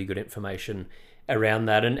of really good information around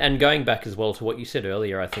that. And going back as well to what you said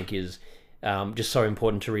earlier, I think is just so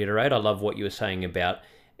important to reiterate. I love what you were saying about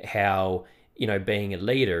how being a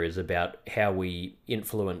leader is about how we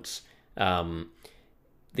influence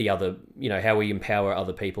the other, how we empower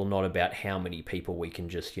other people, not about how many people we can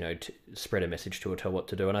just spread a message to or tell what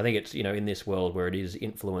to do. And I think it's in this world where it is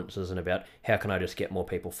influencers and about how can I just get more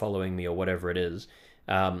people following me or whatever it is.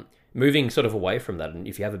 Moving sort of away from that, and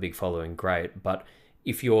if you have a big following, great, but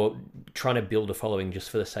if you're trying to build a following just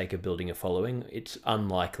for the sake of building a following, it's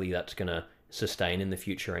unlikely that's going to sustain in the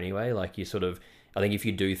future anyway. Like I think if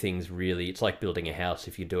you do things really, it's like building a house.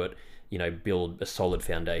 If you do it, build a solid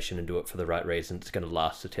foundation and do it for the right reason, it's going to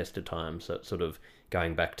last the test of time. So it's sort of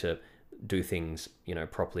going back to do things,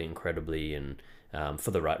 properly, incredibly, and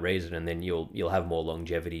for the right reason, and then you'll have more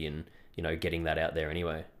longevity in, getting that out there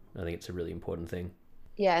anyway. I think it's a really important thing.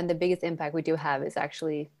 Yeah, and the biggest impact we do have is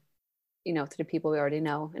actually, to the people we already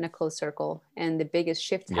know in a close circle. And the biggest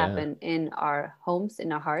shifts happen in our homes,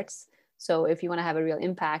 in our hearts. So if you want to have a real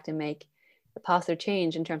impact and make a positive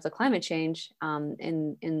change in terms of climate change,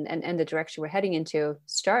 in the direction we're heading into,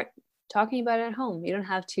 start talking about it at home. You don't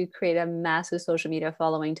have to create a massive social media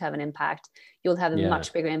following to have an impact. You'll have a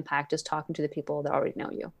much bigger impact just talking to the people that already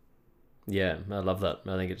know you. Yeah, I love that.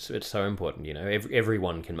 I think it's so important.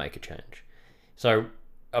 Everyone can make a change. So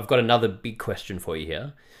I've got another big question for you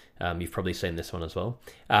here. You've probably seen this one as well.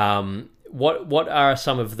 What are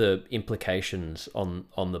some of the implications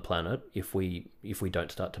on the planet if we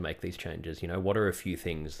don't start to make these changes? What are a few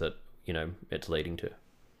things that it's leading to?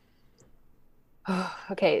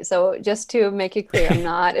 Okay, so just to make it clear, I'm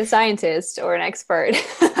not a scientist or an expert.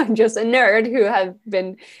 I'm just a nerd who have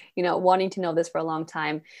been, wanting to know this for a long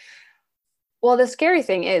time. Well, the scary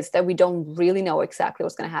thing is that we don't really know exactly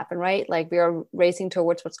what's going to happen, right? Like we are racing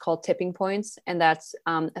towards what's called tipping points, and that's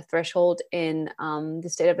a threshold in the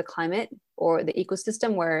state of the climate or the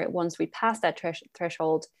ecosystem where once we pass that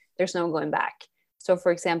threshold, there's no going back. So,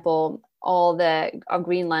 for example, all the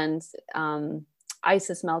Greenland's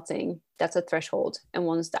ice is melting. That's a threshold, and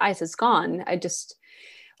once the ice is gone, I just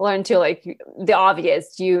learn to like the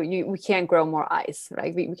obvious, we can't grow more ice,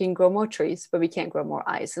 right? We can grow more trees, but we can't grow more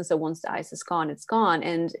ice. And so once the ice is gone, it's gone.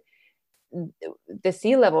 And the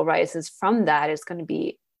sea level rises from that is going to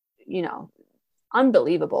be,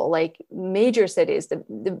 unbelievable. Like major cities,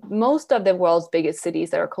 the most of the world's biggest cities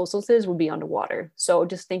that are coastal cities will be underwater. So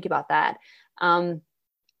just think about that. Now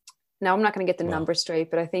I'm not going to get the numbers straight,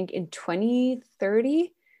 but I think in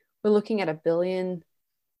 2030, we're looking at 1 billion.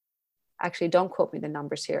 Actually, don't quote me the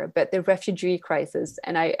numbers here, but the refugee crisis,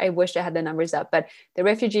 and I wish I had the numbers up, but the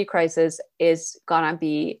refugee crisis is gonna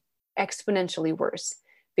be exponentially worse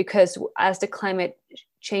because as the climate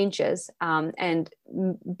changes and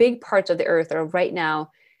big parts of the earth that are right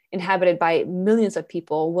now inhabited by millions of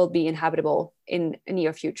people will be inhabitable in a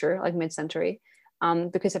near future, like mid-century,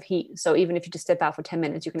 because of heat. So even if you just step out for 10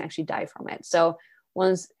 minutes, you can actually die from it. So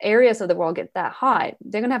once areas of the world get that hot,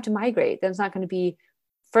 they're gonna have to migrate. There's not gonna be,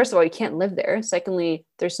 first of all, you can't live there. Secondly,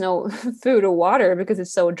 there's no food or water because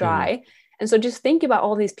it's so dry. And so just think about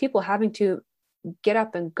all these people having to get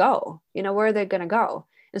up and go, where are they going to go?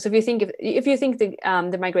 And so if you think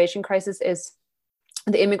the migration crisis is,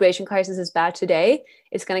 the immigration crisis is bad today,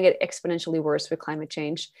 it's going to get exponentially worse with climate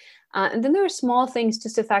change. And then there are small things,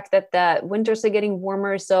 just the fact that the winters are getting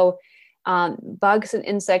warmer. So bugs and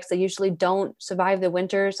insects that usually don't survive the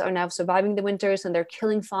winters are now surviving the winters, and they're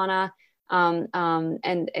killing fauna.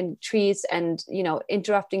 And trees, and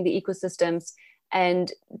interrupting the ecosystems, and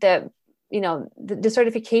the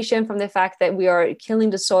desertification from the fact that we are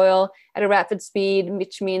killing the soil at a rapid speed,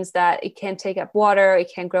 which means that it can't take up water, it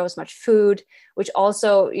can't grow as much food, which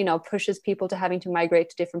also pushes people to having to migrate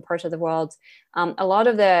to different parts of the world. A lot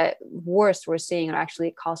of the wars we're seeing are actually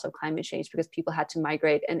a cause of climate change because people had to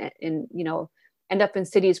migrate and end up in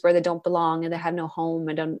cities where they don't belong and they have no home,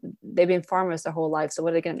 and they've been farmers their whole life. So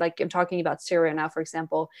what again, like I'm talking about Syria now, for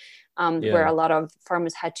example, where a lot of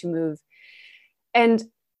farmers had to move. And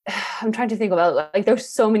I'm trying to think about, like, there's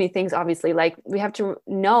so many things, obviously, like we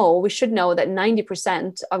should know that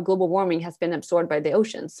 90% of global warming has been absorbed by the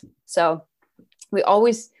oceans. So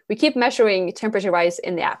we keep measuring temperature rise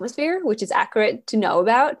in the atmosphere, which is accurate to know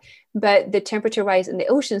about, but the temperature rise in the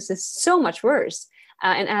oceans is so much worse.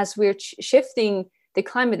 And as we're shifting the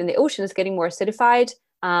climate in the ocean is getting more acidified,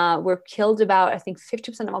 we're killed about, I think,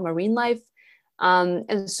 50% of all marine life.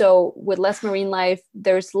 And so with less marine life,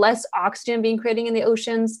 there's less oxygen being created in the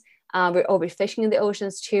oceans. We're overfishing in the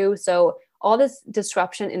oceans too. So all this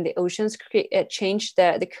disruption in the oceans changed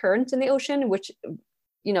the currents in the ocean, which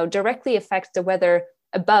directly affects the weather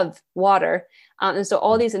above water. And so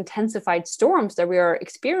all these intensified storms that we are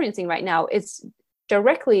experiencing right now, it's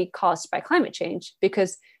directly caused by climate change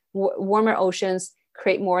because warmer oceans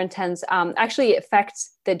create more intense, actually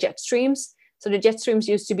affects the jet streams. So the jet streams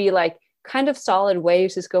used to be like kind of solid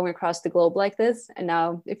waves just going across the globe like this. And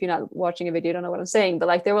now if you're not watching a video, you don't know what I'm saying, but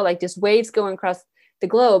like they were like just waves going across the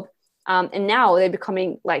globe. And now they're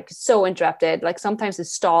becoming like so interrupted, like sometimes they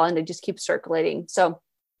stall and they just keep circulating. So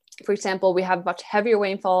for example, we have much heavier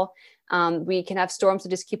rainfall. We can have storms that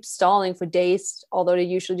just keep stalling for days, although they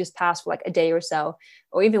usually just pass for like a day or so,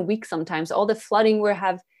 or even weeks sometimes. All the flooding we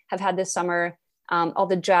have had this summer, all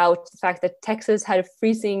the drought, the fact that Texas had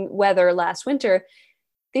freezing weather last winter,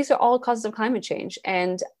 these are all causes of climate change.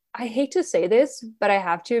 And I hate to say this, but I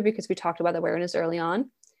have to, because we talked about awareness early on.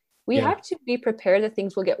 We have to be prepared that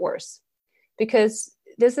things will get worse, because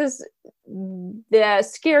this is the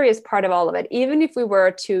scariest part of all of it. Even if we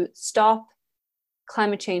were to stop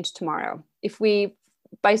climate change tomorrow, if we,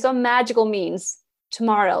 by some magical means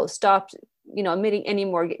tomorrow, stopped, emitting any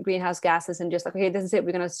more greenhouse gases and just like, okay, this is it,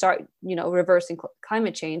 we're going to start, reversing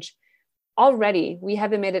climate change. Already we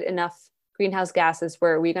have emitted enough greenhouse gases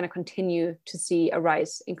where we're going to continue to see a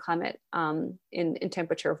rise in climate, in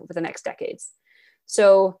temperature for the next decades.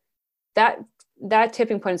 So that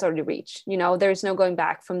tipping point is already reached. There's no going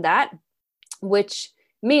back from that, which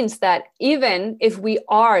means that even if we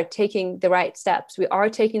are taking the right steps, we are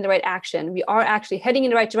taking the right action, we are actually heading in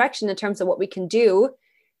the right direction in terms of what we can do,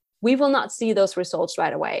 we will not see those results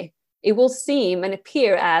right away. It will seem and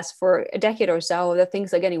appear as for a decade or so that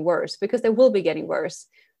things are getting worse, because they will be getting worse.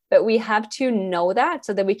 But we have to know that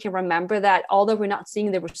so that we can remember that although we're not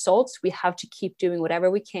seeing the results, we have to keep doing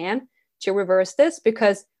whatever we can to reverse this,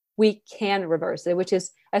 because we can reverse it, which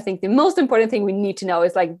is, I think, the most important thing we need to know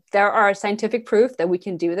is like, there are scientific proof that we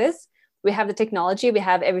can do this. We have the technology, we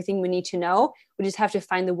have everything we need to know. We just have to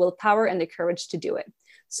find the willpower and the courage to do it.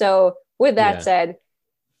 So with that said,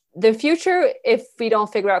 the future, if we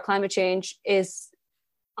don't figure out climate change, is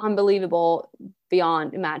unbelievable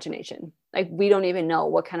beyond imagination. Like, we don't even know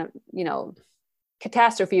what kind of,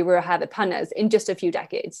 catastrophe we'll have upon us in just a few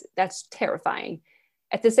decades. That's terrifying.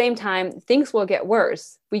 At the same time, things will get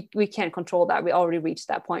worse. We can't control that. We already reached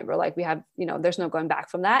that point where like we have, there's no going back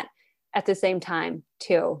from that. At the same time,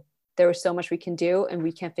 too, there is so much we can do, and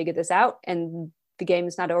we can figure this out. And the game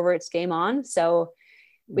is not over, it's game on. So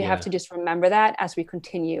we have to just remember that as we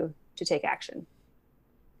continue to take action.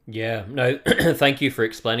 Yeah, no, thank you for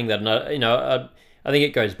explaining that. And I think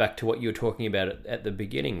it goes back to what you were talking about at the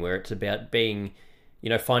beginning, where it's about being,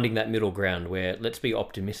 finding that middle ground where let's be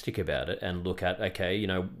optimistic about it and look at, okay,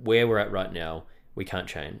 where we're at right now, we can't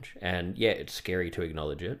change. And yeah, it's scary to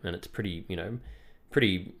acknowledge it. And it's pretty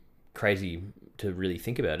crazy to really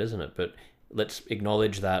think about, isn't it? But let's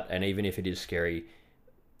acknowledge that. And even if it is scary,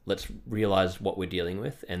 let's realize what we're dealing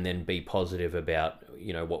with and then be positive about,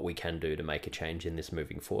 what we can do to make a change in this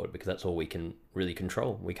moving forward, because that's all we can really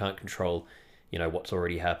control. We can't control, what's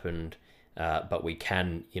already happened, but we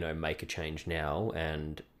can, make a change now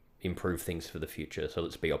and improve things for the future. So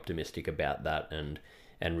let's be optimistic about that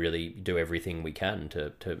and really do everything we can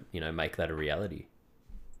to make that a reality.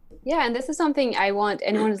 Yeah. And this is something I want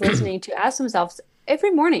anyone who's listening to ask themselves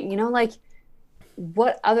every morning, like,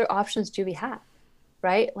 what other options do we have?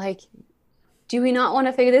 Right? Like, do we not want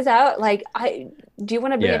to figure this out? Like, do you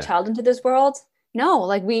want to bring a child into this world? No,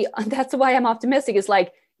 like that's why I'm optimistic. It's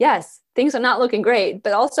like, yes, things are not looking great,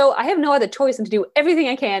 but also I have no other choice than to do everything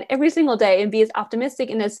I can every single day and be as optimistic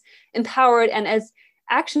and as empowered and as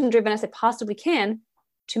action driven as I possibly can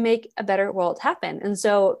to make a better world happen. And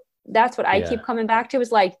so that's what I keep coming back to,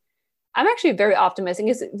 is like, I'm actually very optimistic.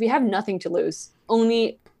 Is we have nothing to lose,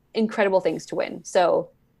 only incredible things to win. So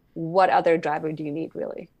what other driver do you need,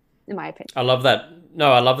 really, in my opinion? I love that.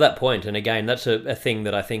 No, I love that point. And again, that's a thing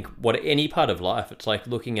that I think any part of life, it's like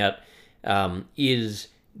looking at is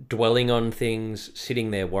dwelling on things,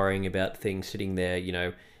 sitting there worrying about things, sitting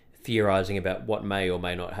there, theorizing about what may or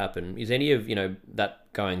may not happen. Is any of,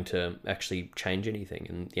 that going to actually change anything?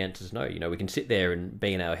 And the answer is no. We can sit there and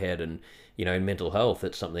be in our head, and, in mental health,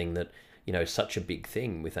 it's something that, is such a big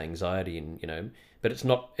thing with anxiety and, but it's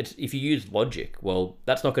not, if you use logic, well,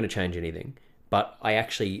 that's not going to change anything. But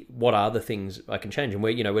what are the things I can change? And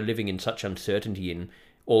we're living in such uncertainty in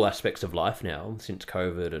all aspects of life now since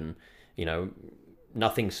COVID, and,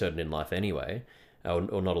 nothing's certain in life anyway,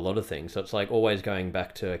 or not a lot of things. So it's like always going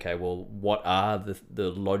back to, okay, well, what are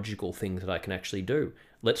the logical things that I can actually do?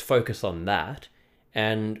 Let's focus on that,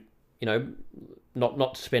 and,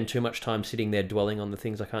 not spend too much time sitting there dwelling on the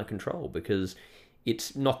things I can't control, because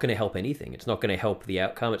it's not going to help anything. It's not going to help the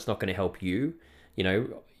outcome. It's not going to help you.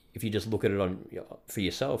 If you just look at it for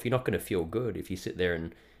yourself, you're not going to feel good if you sit there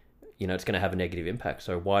and, it's going to have a negative impact.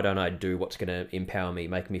 So why don't I do what's going to empower me,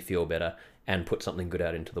 make me feel better, and put something good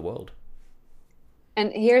out into the world?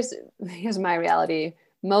 And here's my reality.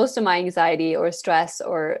 Most of my anxiety or stress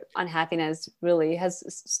or unhappiness really has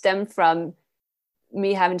stemmed from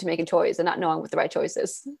me having to make a choice and not knowing what the right choice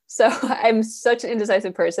is. So I'm such an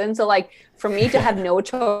indecisive person. So like, for me to have no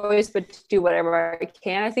choice but to do whatever I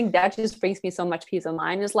can, I think that just brings me so much peace of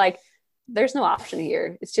mind. It's like, there's no option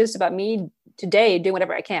here. It's just about me today doing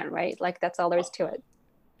whatever I can, right? Like, that's all there is to it.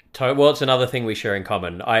 Well, it's another thing we share in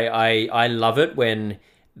common. I love it when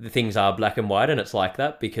the things are black and white and it's like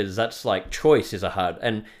that, because that's like, choice is a hard,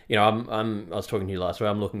 and I was talking to you last week,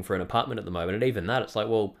 I'm looking for an apartment at the moment, and even that, it's like,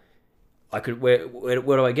 well, I could, where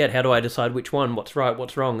do I get? How do I decide which one? What's right?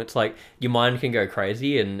 What's wrong? It's like your mind can go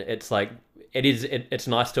crazy, and it's like it's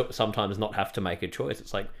nice to sometimes not have to make a choice.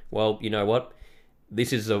 It's like, well, you know what?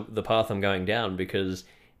 This is the path I'm going down, because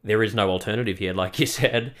there is no alternative here. Like you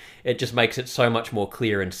said, it just makes it so much more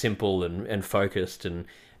clear and simple and focused, and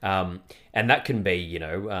that can be,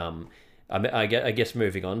 I guess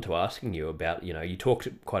moving on to asking you about, you talked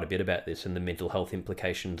quite a bit about this and the mental health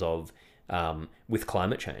implications of. With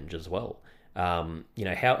climate change as well.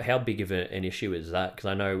 How big of an issue is that? Because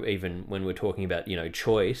I know even when we're talking about,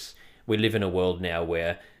 choice, we live in a world now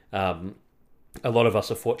where a lot of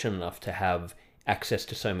us are fortunate enough to have access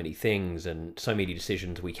to so many things and so many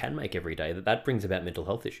decisions we can make every day that brings about mental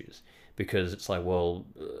health issues, because it's like, well,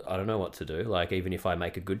 I don't know what to do. Like, even if I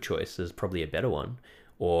make a good choice, there's probably a better one,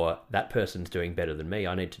 or that person's doing better than me,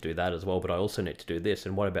 I need to do that as well, but I also need to do this,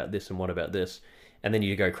 and what about this, and what about this? And then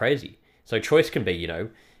you go crazy. So choice can be,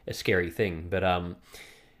 a scary thing. But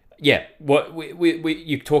yeah, what we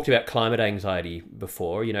you talked about climate anxiety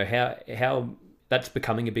before, how that's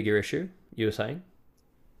becoming a bigger issue, you were saying?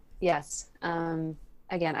 Yes.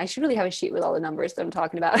 Again, I should really have a sheet with all the numbers that I'm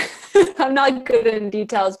talking about. I'm not good in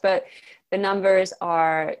details, but the numbers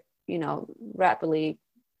are, rapidly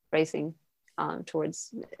racing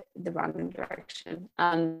towards the wrong direction.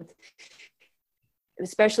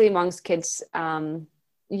 Especially amongst kids,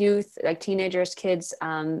 youth, like teenagers, kids,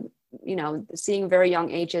 seeing very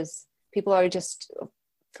young ages, people are just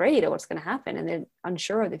afraid of what's going to happen, and they're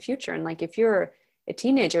unsure of the future. And like, if you're a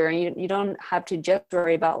teenager and you don't have to just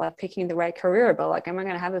worry about like picking the right career, but like, am I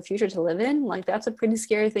going to have a future to live in? Like, that's a pretty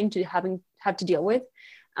scary thing to have to deal with.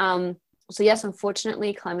 So yes,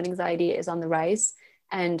 unfortunately, climate anxiety is on the rise.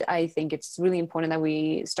 And I think it's really important that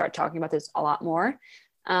we start talking about this a lot more.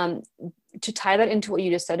 To tie that into what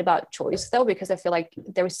you just said about choice, though, because I feel like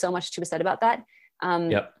there was so much to be said about that.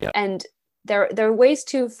 Yep. And there are ways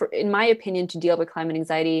in my opinion, to deal with climate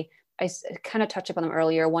anxiety. I kind of touched upon them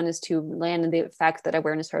earlier. One is to land in the fact that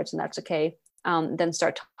awareness hurts, and that's okay. Then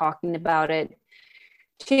start talking about it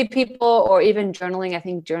to people, or even journaling. I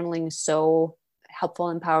think journaling is so helpful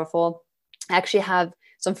and powerful. I actually have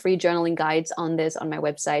some free journaling guides on this on my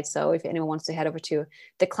website. So if anyone wants to head over to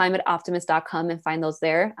theclimateoptimist.com and find those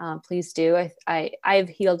there, please do. I've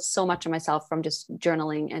healed so much of myself from just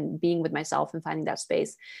journaling and being with myself and finding that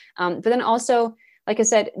space. But then also, like I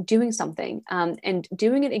said, doing something and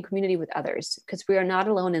doing it in community with others, because we are not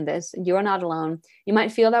alone in this. You're not alone. You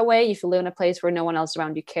might feel that way if you live in a place where no one else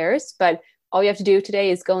around you cares, but all you have to do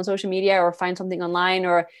today is go on social media or find something online,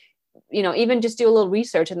 or even just do a little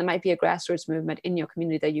research, and there might be a grassroots movement in your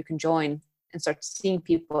community that you can join and start seeing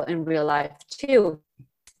people in real life too.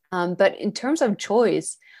 But in terms of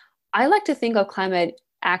choice, I like to think of climate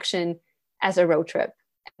action as a road trip,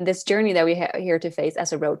 and this journey that we are here to face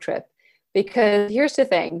as a road trip. Because here's the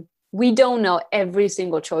thing, we don't know every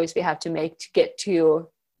single choice we have to make to get to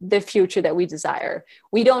the future that we desire.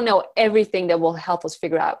 We don't know everything that will help us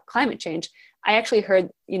figure out climate change. I actually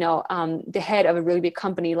heard, the head of a really big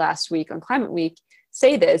company last week on Climate Week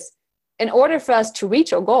say this: in order for us to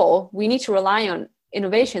reach our goal, we need to rely on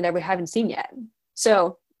innovation that we haven't seen yet.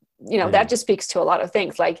 So, that just speaks to a lot of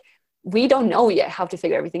things. Like, we don't know yet how to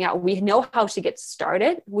figure everything out. We know how to get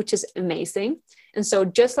started, which is amazing. And so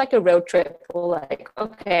just like a road trip, we're like,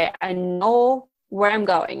 okay, I know where I'm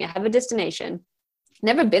going. I have a destination.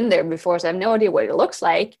 Never been there before, so I have no idea what it looks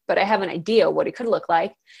like, but I have an idea what it could look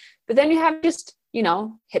like. But then you have just,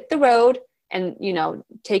 hit the road and,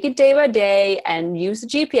 take it day by day and use the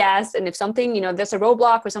GPS. And if something, there's a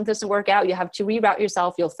roadblock or something doesn't work out, you have to reroute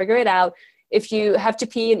yourself. You'll figure it out. If you have to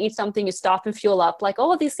pee and eat something, you stop and fuel up. Like,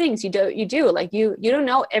 all of these things you do. Like, you don't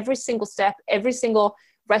know every single step, every single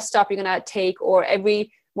rest stop you're going to take, or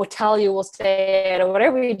every motel you will stay at, or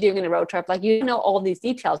whatever you're doing in a road trip. Like, all these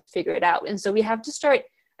details to figure it out. And so we have to start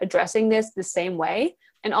addressing this the same way.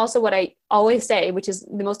 And also, what I always say, which is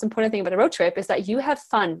the most important thing about a road trip, is that you have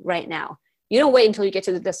fun right now. You don't wait until you get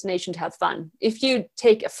to the destination to have fun. If you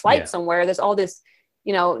take a flight somewhere, there's all this,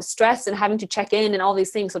 stress and having to check in and all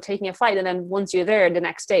these things. So taking a flight, and then once you're there the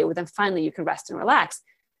next day, well, then finally you can rest and relax.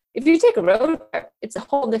 If you take a road trip, it's a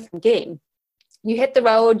whole different game. You hit the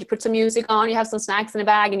road, you put some music on, you have some snacks in a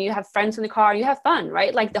bag, and you have friends in the car, and you have fun,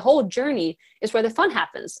 right? Like, the whole journey is where the fun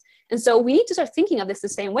happens. And so we need to start thinking of this the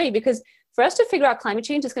same way, because for us to figure out climate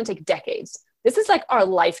change, it's going to take decades. This is like our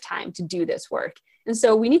lifetime to do this work. And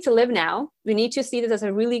so we need to live now. We need to see this as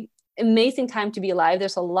a really amazing time to be alive.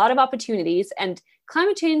 There's a lot of opportunities, and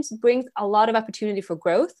climate change brings a lot of opportunity for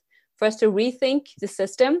growth, for us to rethink the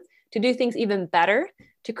system, to do things even better,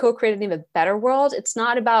 to co-create an even better world. It's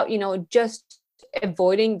not about, just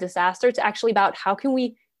avoiding disaster. It's actually about how can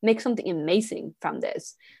we make something amazing from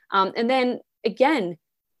this. And then again,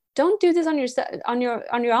 don't do this on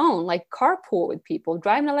your own. Like, carpool with people,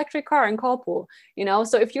 drive an electric car and carpool.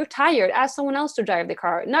 So if you're tired, ask someone else to drive the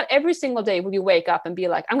car. Not every single day will you wake up and be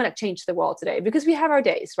like, I'm going to change the world today, because we have our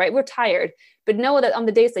days, right? We're tired, but know that on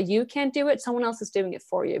the days that you can't do it, someone else is doing it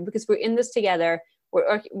for you, because we're in this together.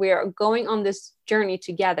 We're going on this journey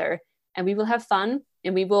together, and we will have fun,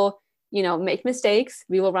 and we will, make mistakes.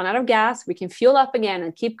 We will run out of gas. We can fuel up again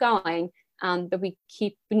and keep going. But we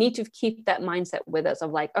need to keep that mindset with us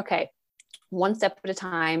of like, okay, one step at a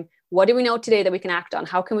time. What do we know today that we can act on?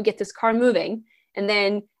 How can we get this car moving? And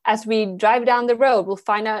then as we drive down the road, we'll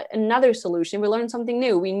find out another solution. We learn something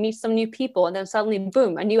new. We meet some new people, and then suddenly,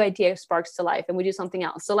 boom, a new idea sparks to life, and we do something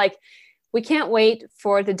else. So like, we can't wait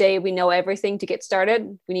for the day we know everything to get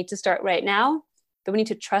started. We need to start right now, but we need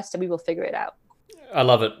to trust that we will figure it out. I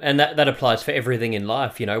love it. And that applies for everything in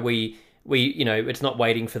life. We it's not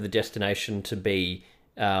waiting for the destination to be,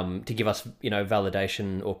 to give us,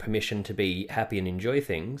 validation or permission to be happy and enjoy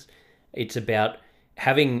things. It's about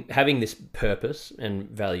having this purpose and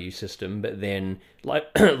value system, but then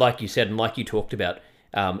like you said, and like you talked about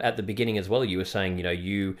at the beginning as well, you were saying,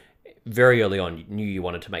 you very early on knew you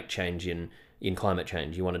wanted to make change in climate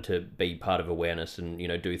change. You wanted to be part of awareness and,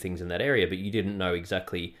 do things in that area, but you didn't know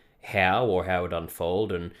exactly how or how it would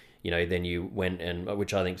unfold. And, then you went and,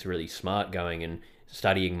 which I think is really smart, going and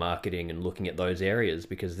studying marketing and looking at those areas,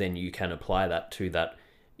 because then you can apply that to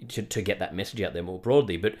get that message out there more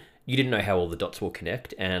broadly. But you didn't know how all the dots will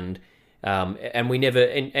connect. And we never,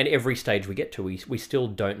 and every stage we get to, we still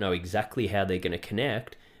don't know exactly how they're going to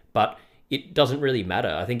connect, but it doesn't really matter.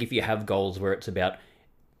 I think if you have goals where it's about,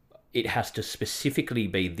 it has to specifically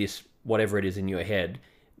be this, whatever it is in your head,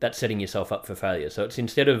 that's setting yourself up for failure. So it's,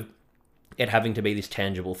 instead of it having to be this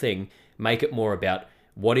tangible thing, make it more about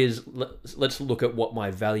let's look at what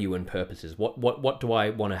my value and purpose is. What do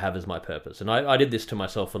I want to have as my purpose? And I did this to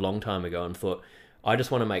myself a long time ago and thought, I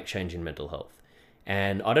just want to make change in mental health.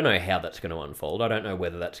 And I don't know how that's going to unfold. I don't know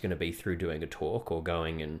whether that's going to be through doing a talk or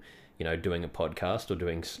going and, doing a podcast or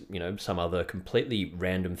doing, some other completely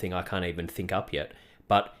random thing I can't even think up yet.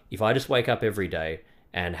 But if I just wake up every day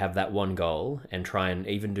and have that one goal and try and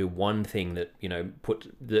even do one thing that,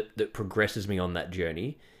 that progresses me on that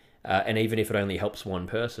journey, and even if it only helps one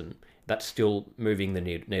person, that's still moving the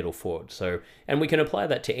needle forward. So, and we can apply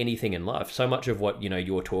that to anything in life. So much of what,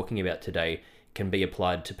 you're talking about today can be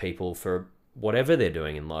applied to people for whatever they're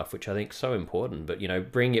doing in life, which I think is so important.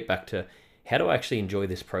 But, bring it back to, how do I actually enjoy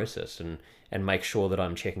this process and make sure that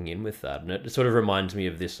I'm checking in with that? And it sort of reminds me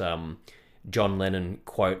of this John Lennon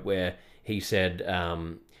quote where he said,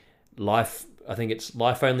 life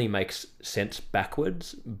only makes sense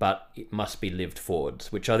backwards, but it must be lived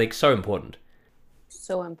forwards, which I think is so important.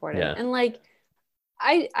 So important. Yeah. And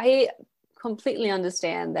I completely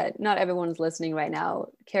understand that not everyone's listening right now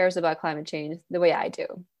cares about climate change the way I do.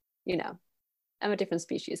 I'm a different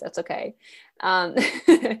species. That's okay.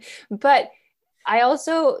 But I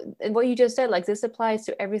also, what you just said, this applies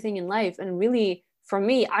to everything in life. And really, for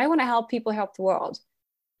me, I want to help people help the world.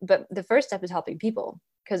 But the first step is helping people,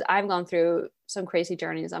 because I've gone through some crazy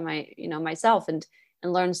journeys on myself and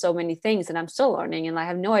learned so many things, and I'm still learning, and I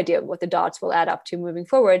have no idea what the dots will add up to moving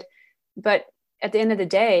forward. But at the end of the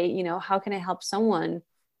day, how can I help someone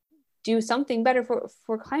do something better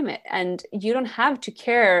for climate? And you don't have to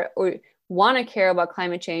care or want to care about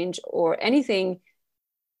climate change or anything.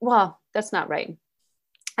 Well, that's not right.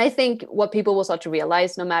 I think what people will start to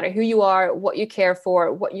realize, no matter who you are, what you care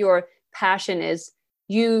for, what your passion is,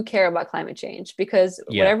 you care about climate change, because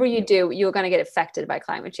whatever you do, you're going to get affected by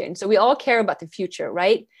climate change. So we all care about the future,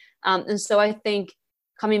 right? And so I think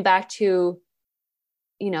coming back to,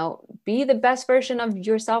 be the best version of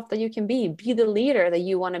yourself that you can be the leader that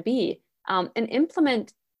you want to be, and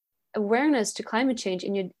implement awareness to climate change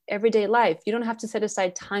in your everyday life. You don't have to set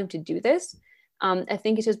aside time to do this. I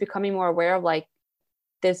think it's just becoming more aware of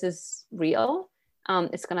this is real.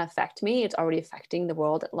 It's going to affect me. It's already affecting the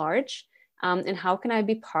world at large. And how can I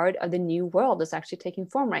be part of the new world that's actually taking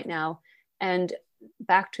form right now? And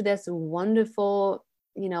back to this wonderful,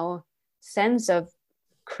 sense of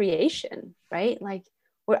creation, right?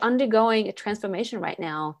 We're undergoing a transformation right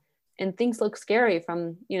now, and things look scary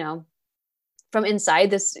from inside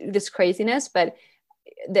this craziness. But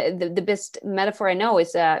the best metaphor I know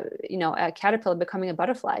is a caterpillar becoming a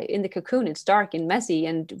butterfly in the cocoon. It's dark and messy,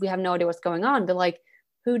 and we have no idea what's going on. But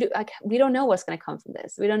we don't know what's going to come from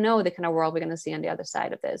this. We don't know the kind of world we're going to see on the other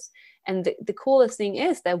side of this. And the coolest thing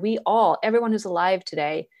is that everyone who's alive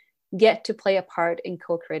today, get to play a part in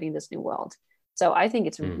co-creating this new world. So I think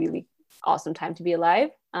it's a really awesome time to be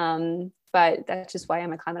alive. But that's just why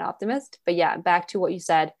I'm a climate optimist. But yeah, back to what you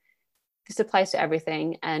said, this applies to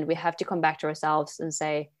everything. And we have to come back to ourselves and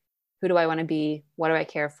say, who do I want to be? What do I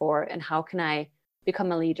care for? And how can I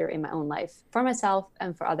become a leader in my own life, for myself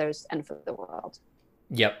and for others and for the world?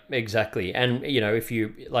 Yep, exactly. And, if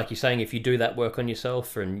you, like you're saying, if you do that work on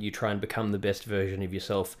yourself and you try and become the best version of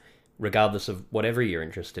yourself, regardless of whatever you're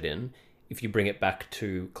interested in, if you bring it back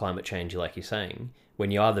to climate change, like you're saying,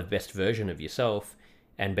 when you are the best version of yourself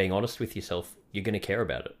and being honest with yourself, you're going to care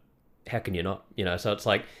about it. How can you not? So it's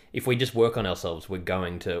if we just work on ourselves, we're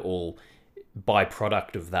going to all,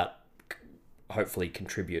 byproduct of that, hopefully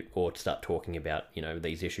contribute or start talking about,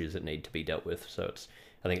 these issues that need to be dealt with. So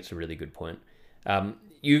I think it's a really good point.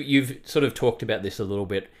 You've sort of talked about this a little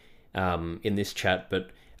bit in this chat, but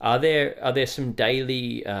Are there some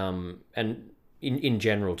daily and in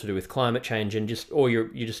general to do with climate change and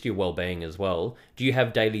your well-being as well? Do you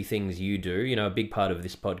have daily things you do? You know, a big part of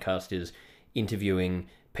this podcast is interviewing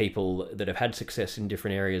people that have had success in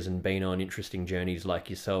different areas and been on interesting journeys like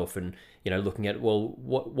yourself, and looking at, well,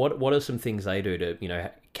 what are some things they do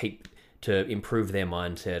to keep to improve their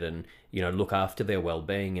mindset and look after their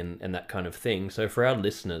well-being and that kind of thing. So for our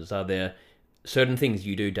listeners, are there certain things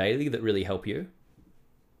you do daily that really help you?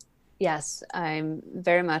 Yes, I'm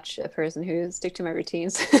very much a person who stick to my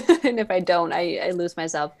routines, and if I don't, I lose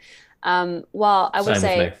myself. Well, I would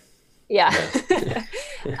Same with me. Yeah.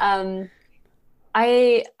 I'm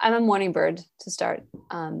a morning bird to start.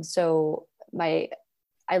 So I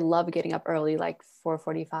love getting up early, like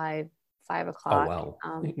 4:45, 5 o'clock. Oh,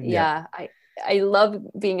 wow. Yeah, I love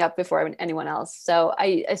being up before anyone else. So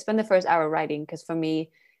I spend the first hour writing, because for me,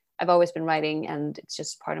 I've always been writing, and it's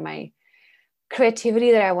just part of my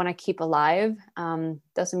creativity that I want to keep alive.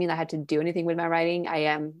 Doesn't mean I had to do anything with my writing. I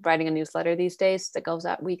am writing a newsletter these days that goes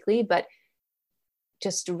out weekly, but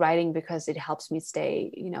just writing because it helps me stay,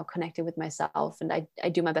 connected with myself. And I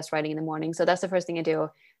do my best writing in the morning. So that's the first thing I do,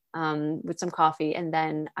 with some coffee. And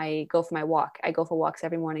then I go for my walk. I go for walks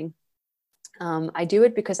every morning. I do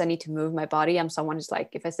it because I need to move my body. I'm someone who's like,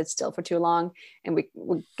 if I sit still for too long, and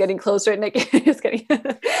we're getting closer, Nick, just kidding.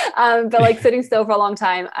 But like sitting still for a long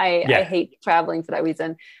time, I hate traveling for that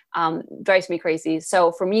reason. Drives me crazy.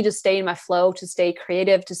 So for me to stay in my flow, to stay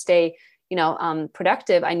creative, to stay,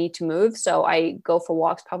 productive, I need to move. So I go for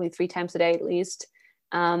walks probably 3 times a day at least.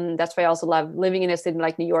 That's why I also love living in a city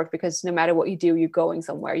like New York, because no matter what you do, you're going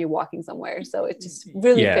somewhere, you're walking somewhere. So it just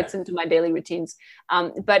really fits into my daily routines.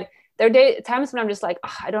 But there are times when I'm just like,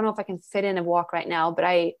 I don't know if I can fit in a walk right now, but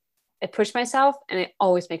I push myself, and it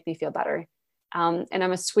always makes me feel better. And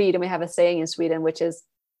I'm a Swede, and we have a saying in Sweden, which is,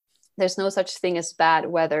 there's no such thing as bad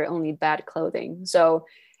weather, only bad clothing. So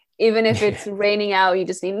even if it's raining out, you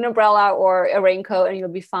just need an umbrella or a raincoat and you'll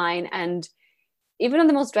be fine. And even on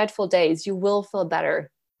the most dreadful days, you will feel better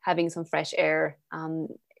having some fresh air.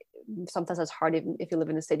 Sometimes that's hard if you live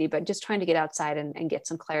in a city, but just trying to get outside and get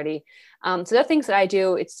some clarity. So there are things that I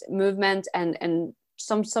do. It's movement and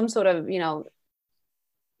some sort of,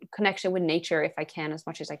 connection with nature if I can, as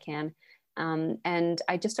much as I can. And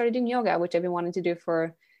I just started doing yoga, which I've been wanting to do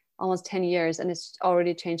for almost 10 years. And it's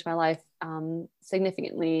already changed my life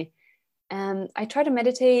significantly. And I try to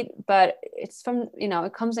meditate, but it's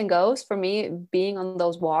it comes and goes. For me, being on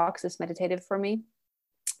those walks is meditative for me.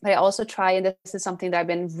 But I also try, and this is something that I've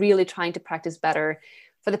been really trying to practice better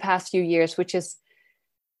for the past few years, which is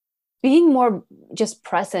being more just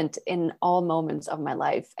present in all moments of my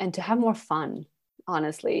life and to have more fun.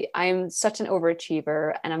 Honestly, I'm such an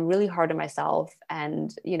overachiever, and I'm really hard on myself.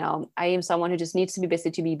 And, I am someone who just needs to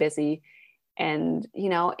be busy. And,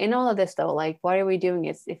 in all of this though, like, what are we doing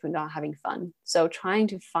if we're not having fun? So trying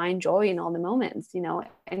to find joy in all the moments,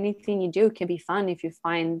 anything you do can be fun if you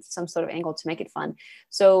find some sort of angle to make it fun.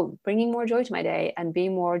 So bringing more joy to my day and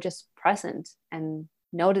being more just present and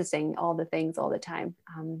noticing all the things all the time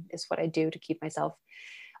is what I do to keep myself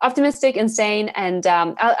optimistic and sane. And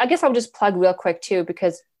I guess I'll just plug real quick too,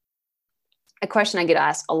 because a question I get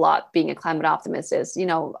asked a lot being a climate optimist is,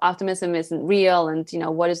 optimism isn't real. And,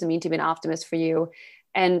 what does it mean to be an optimist for you?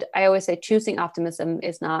 And I always say choosing optimism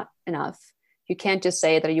is not enough. You can't just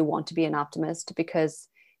say that you want to be an optimist, because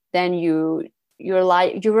then you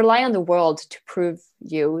rely on the world to prove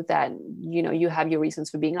you that, you have your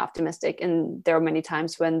reasons for being optimistic. And there are many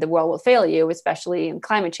times when the world will fail you, especially in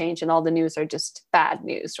climate change, and all the news are just bad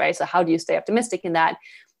news, right? So how do you stay optimistic in that?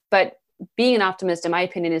 But being an optimist, in my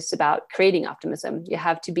opinion, is about creating optimism. You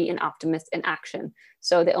have to be an optimist in action.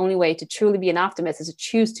 So the only way to truly be an optimist is to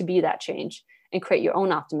choose to be that change and create your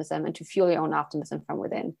own optimism and to fuel your own optimism from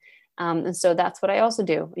within. And so that's what I also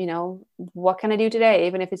do. What can I do today?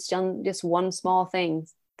 Even if it's just one small thing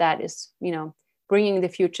that is, bringing the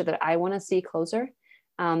future that I want to see closer,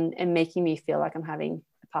 and making me feel like I'm having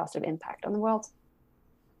a positive impact on the world.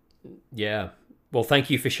 Yeah. Well, thank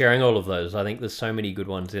you for sharing all of those. I think there's so many good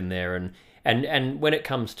ones in there. And when it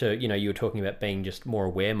comes to, you were talking about being just more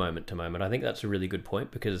aware moment to moment, I think that's a really good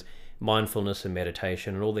point, because mindfulness and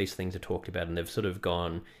meditation and all these things are talked about, and they've sort of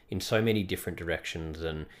gone in so many different directions,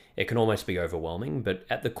 and it can almost be overwhelming. But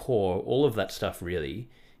at the core, all of that stuff really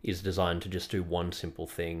is designed to just do one simple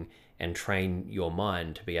thing and train your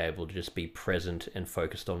mind to be able to just be present and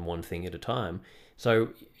focused on one thing at a time. So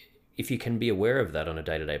if you can be aware of that on a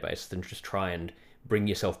day-to-day basis, then just try and bring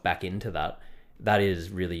yourself back into that. That is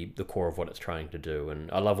really the core of what it's trying to do. And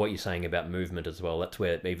I love what you're saying about movement as well. That's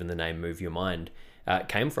where even the name Move Your Mind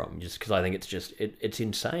came from, just because I think it's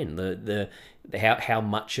insane the how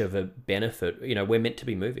much of a benefit, we're meant to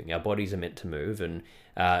be moving, our bodies are meant to move, and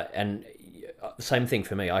same thing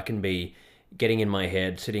for me. I can be getting in my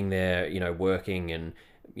head, sitting there, working, and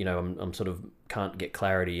I'm sort of can't get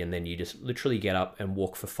clarity, and then you just literally get up and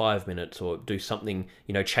walk for 5 minutes or do something,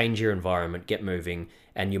 change your environment, get moving,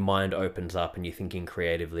 and your mind opens up and you're thinking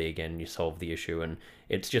creatively again, you solve the issue. And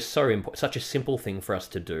it's just so important, such a simple thing for us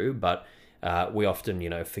to do, but we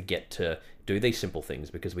often, forget to do these simple things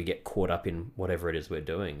because we get caught up in whatever it is we're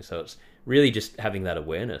doing. So it's really just having that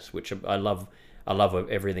awareness, which I love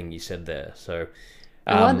everything you said there. So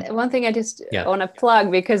one thing I just want to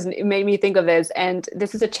plug, because it made me think of this, and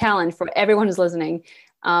this is a challenge for everyone who's listening.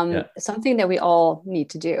 Something that we all need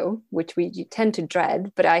to do, which we tend to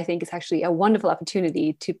dread, but I think it's actually a wonderful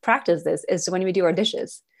opportunity to practice this, is when we do our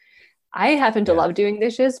dishes. I happen to love doing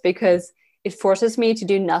dishes because it forces me to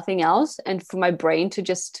do nothing else and for my brain to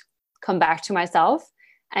just come back to myself.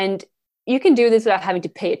 And you can do this without having to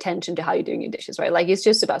pay attention to how you're doing your dishes, right? Like it's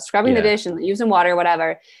just about scrubbing the dish and using water or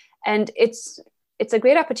whatever. And it's a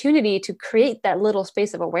great opportunity to create that little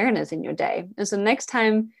space of awareness in your day. And so next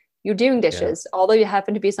time you're doing dishes, although you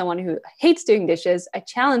happen to be someone who hates doing dishes, I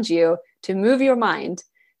challenge you to move your mind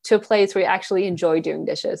to a place where you actually enjoy doing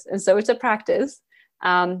dishes. And so it's a practice.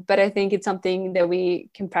 But I think it's something that we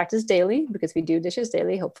can practice daily, because we do dishes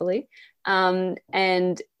daily, hopefully.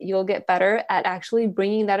 And you'll get better at actually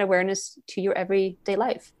bringing that awareness to your everyday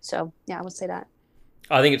life. So yeah, I would say that.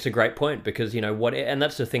 I think it's a great point, because, and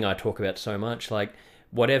that's the thing I talk about so much, like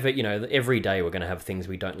whatever, every day we're going to have things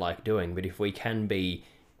we don't like doing, but if we can be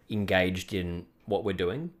engaged in what we're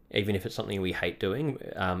doing, even if it's something we hate doing,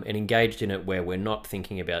 and engaged in it where we're not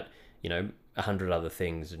thinking about, 100 other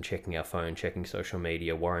things and checking our phone, checking social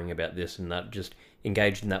media, worrying about this and that, just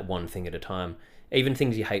engaged in that one thing at a time. Even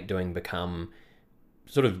things you hate doing become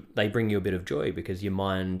they bring you a bit of joy because your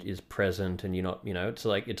mind is present and you're not, it's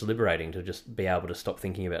like, it's liberating to just be able to stop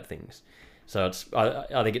thinking about things. So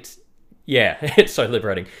I think it's, it's so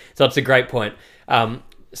liberating. So it's a great point.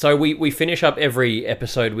 So we finish up every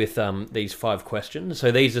episode with these 5 questions.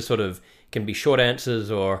 So these are can be short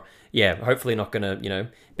answers, or hopefully not going to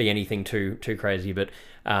be anything too crazy, but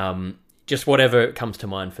just whatever comes to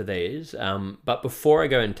mind for these. But before I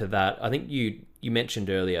go into that, I think you mentioned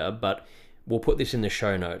earlier, but we'll put this in the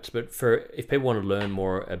show notes. But if people want to learn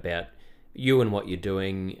more about you and what you're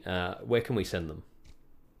doing, where can we send them?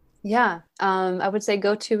 I would say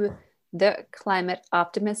go to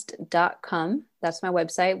theclimateoptimist.com. That's my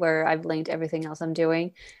website where I've linked everything else I'm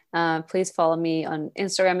doing. Please follow me on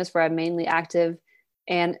Instagram, is where I'm mainly active,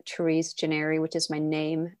 and Therese Gennari, which is my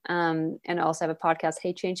name. And I also have a podcast,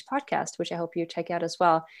 Hey Change Podcast, which I hope you check out as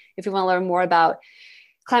well. If you want to learn more about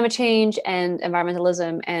climate change and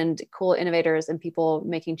environmentalism and cool innovators and people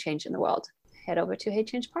making change in the world, head over to Hey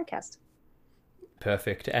Change Podcast.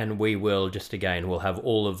 Perfect. And we will we'll have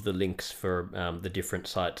all of the links for the different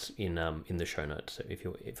sites in the show notes, so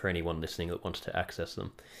for anyone listening that wants to access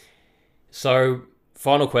them. So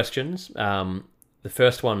final questions. The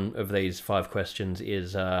first one of these 5 questions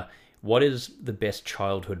is, what is the best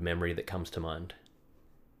childhood memory that comes to mind?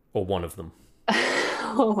 Or one of them?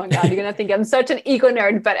 Oh my God, you're going to think I'm such an eco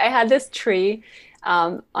nerd, but I had this tree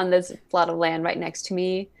on this plot of land right next to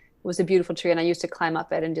me. It was a beautiful tree, and I used to climb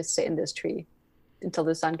up it and just sit in this tree until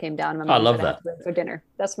the sun came down. I love that. For dinner.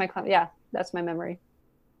 That's my memory.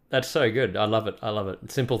 That's so good. I love it.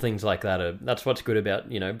 Simple things like that that's what's good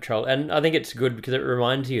about, child. And I think it's good because it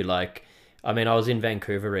reminds you, like, I was in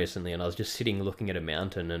Vancouver recently and I was just sitting looking at a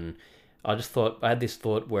mountain, and I had this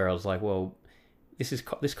thought where I was like, well,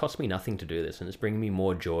 this cost me nothing to do this, and it's bringing me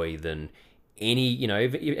more joy than any,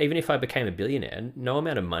 even if I became a billionaire, no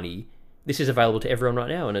amount of money, this is available to everyone right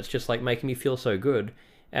now, and it's just like making me feel so good.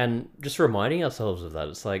 And just reminding ourselves of that,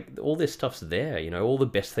 it's like all this stuff's there, all the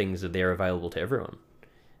best things are there available to everyone.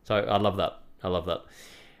 So I love that.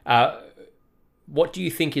 What do you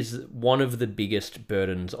think is one of the biggest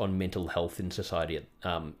burdens on mental health in society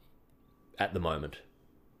at the moment?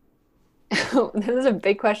 This is a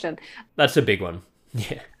big question. That's a big one.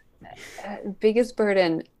 Yeah. Biggest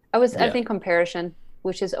burden. I think comparison,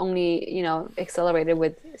 which is only, accelerated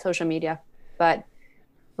with social media, but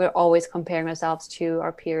we're always comparing ourselves to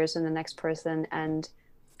our peers and the next person, and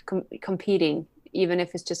competing, even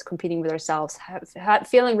if it's just competing with ourselves,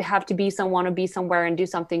 feeling we have to be someone or be somewhere and do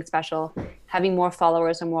something special, having more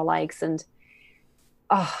followers and more likes. And,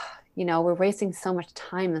 we're wasting so much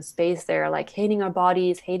time and space there, like hating our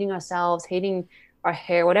bodies, hating ourselves, hating our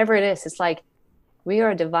hair, whatever it is. It's like, we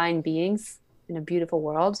are divine beings in a beautiful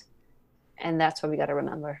world. And that's what we got to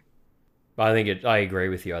remember. I agree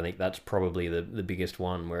with you. I think that's probably the biggest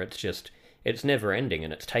one, where it's never ending,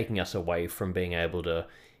 and it's taking us away from being able to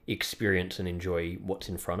experience and enjoy what's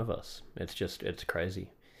in front of us. It's crazy.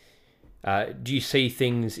 Do you see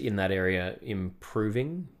things in that area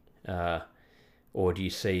improving, or do you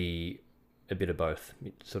see a bit of both?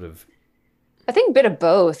 Sort of. I think a bit of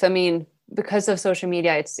both. I mean, because of social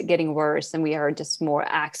media, it's getting worse, and we are just more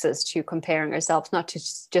access to comparing ourselves, not to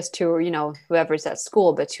just to, whoever's at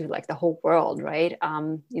school, but to like the whole world, right?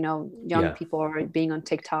 Young people are being on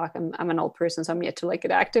TikTok. I'm an old person, so I'm yet to like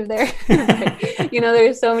get active there. But,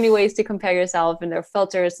 there's so many ways to compare yourself, and there are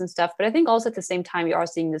filters and stuff. But I think also at the same time, you are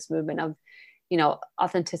seeing this movement of,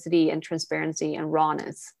 authenticity and transparency and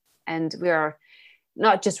rawness. And we are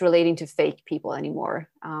not just relating to fake people anymore.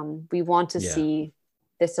 We want to see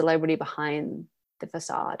the celebrity behind the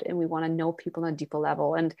facade, and we want to know people on a deeper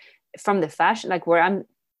level. And from the fashion, like the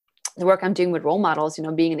work I'm doing with role models,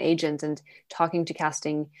 being an agent and talking to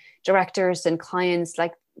casting directors and clients,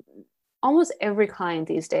 like almost every client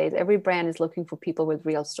these days, every brand is looking for people with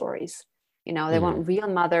real stories. They want real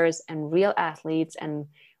mothers and real athletes and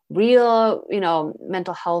real,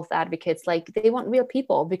 mental health advocates. Like they want real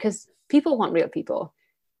people, because people want real people.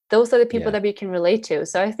 Those are the people that we can relate to.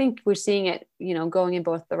 So I think we're seeing it, going in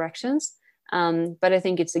both directions. But I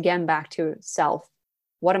think it's again back to self.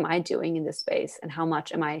 What am I doing in this space? And how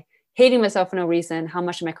much am I hating myself for no reason? How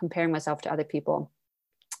much am I comparing myself to other people?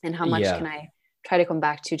 And how much can I try to come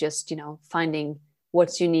back to just, finding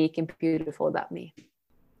what's unique and beautiful about me?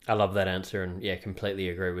 I love that answer, and completely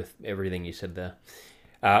agree with everything you said there.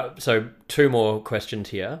 So 2 more questions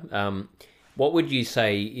here. What would you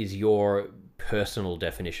say is your personal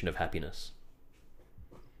definition of happiness?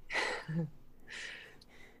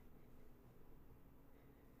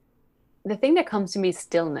 The thing that comes to me is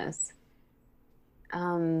stillness.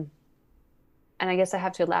 And I guess I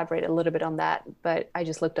have to elaborate a little bit on that, but I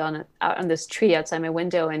just looked out on this tree outside my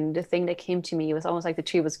window, and the thing that came to me was almost like the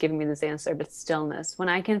tree was giving me this answer, but stillness. When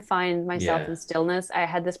I can find myself in stillness, I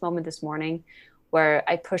had this moment this morning where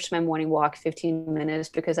I pushed my morning walk 15 minutes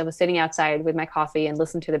because I was sitting outside with my coffee and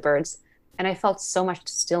listened to the birds. And I felt so much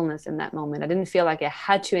stillness in that moment. I didn't feel like I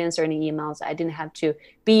had to answer any emails. I didn't have to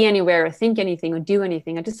be anywhere or think anything or do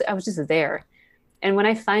anything. I was just there. And when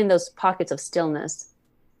I find those pockets of stillness,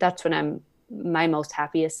 that's when I'm my most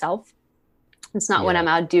happiest self. It's not when I'm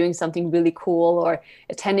out doing something really cool or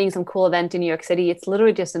attending some cool event in New York City. It's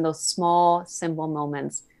literally just in those small, simple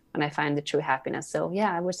moments when I find the true happiness. So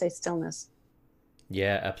I would say stillness.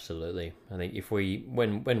 Yeah, absolutely. I think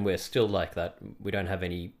when we're still like that, we don't have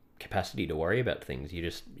any capacity to worry about things.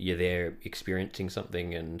 You're there experiencing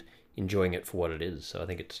something and enjoying it for what it is. So I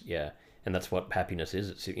think it's, and that's what happiness is.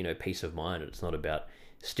 It's, peace of mind. It's not about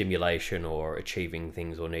stimulation or achieving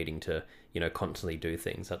things or needing to, constantly do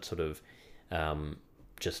things. That's sort of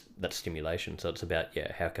just that stimulation. So it's about,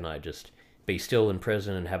 how can I just be still and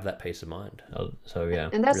present and have that peace of mind? So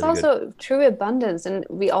and that's really also good. True abundance, and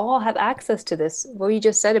we all have access to this. What you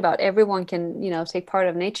just said about everyone can take part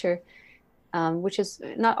of nature, which is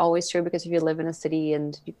not always true, because if you live in a city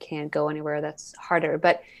and you can't go anywhere, that's harder.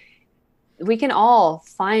 But we can all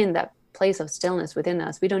find that place of stillness within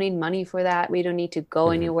us. We don't need money for that. We don't need to go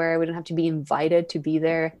anywhere. We don't have to be invited to be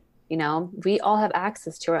there. We all have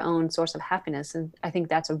access to our own source of happiness, and I think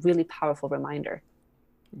that's a really powerful reminder.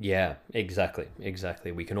 Yeah, exactly.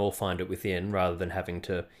 We can all find it within, rather than having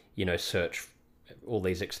to, search all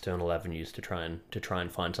these external avenues to try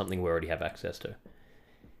and find something we already have access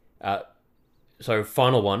to. So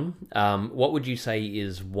final one, what would you say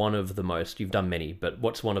is one of the most, you've done many, but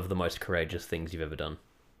what's one of the most courageous things you've ever done?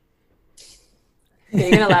 You're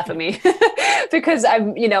going to laugh at me because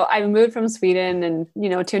I've moved from Sweden and,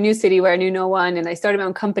 to a new city where I knew no one, and I started my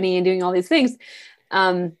own company and doing all these things.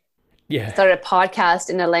 Started a podcast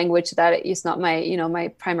in a language that is not my, my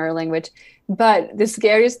primary language. But the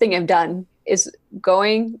scariest thing I've done is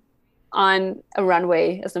going on a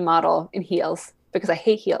runway as a model in heels, because I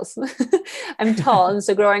hate heels. I'm tall. And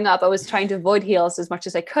so growing up, I was trying to avoid heels as much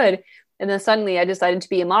as I could. And then suddenly I decided to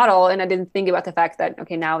be a model, and I didn't think about the fact that,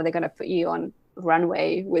 okay, now they're going to put you on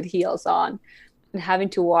runway with heels on, and having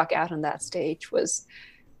to walk out on that stage was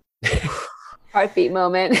heartbeat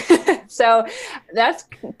moment. So that's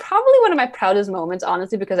probably one of my proudest moments,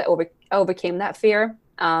 honestly, because I overcame that fear.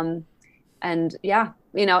 And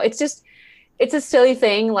it's a silly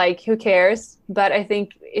thing, like who cares? But I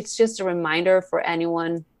think it's just a reminder for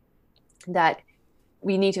anyone that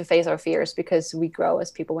we need to face our fears, because we grow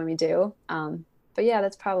as people when we do. But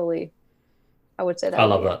that's probably, I would say that. I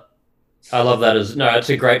love that. I love that. It's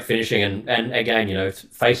a great finishing. And again,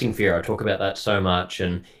 facing fear, I talk about that so much,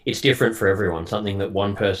 and it's different for everyone. Something that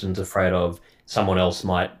one person's afraid of, someone else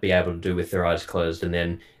might be able to do with their eyes closed, and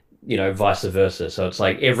then, vice versa. So it's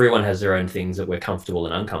like everyone has their own things that we're comfortable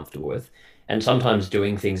and uncomfortable with. And sometimes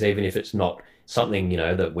doing things, even if it's not something,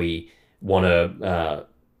 that we want to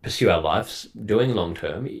pursue our lives doing long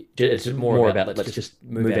term, it's more about let's just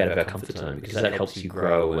move out of our comfort zone, because that helps you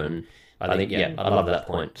grow. And I think, I love that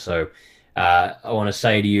point. So I want to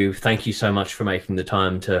say to you, thank you so much for making the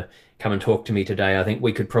time to come and talk to me today. I think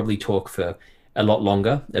we could probably talk for a lot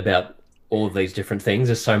longer about all of these different things.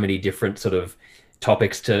 There's so many different sort of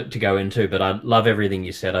topics to go into, but I love everything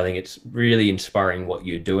you said. I think it's really inspiring what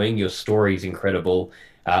you're doing. Your story is incredible.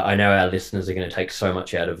 I know our listeners are going to take so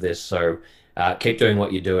much out of this. So keep doing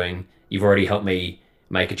what you're doing. You've already helped me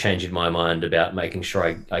make a change in my mind about making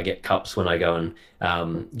sure I get cups when I go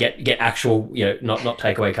and get actual, not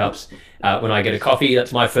takeaway cups. When I get a coffee,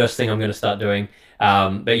 that's my first thing I'm going to start doing.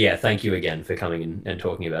 But yeah, thank you again for coming in and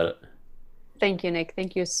talking about it. Thank you, Nick.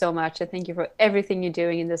 Thank you so much. And thank you for everything you're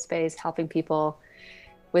doing in this space, helping people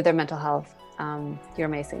with their mental health. You're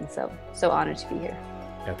amazing. So honored to be here.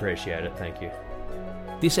 I appreciate it. Thank you.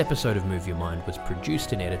 This episode of Move Your Mind was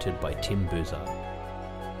produced and edited by Tim Buzard.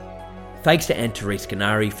 Thanks to Anne-Therese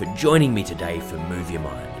Canary for joining me today for Move Your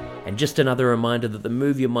Mind. And just another reminder that the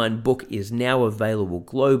Move Your Mind book is now available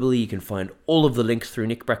globally. You can find all of the links through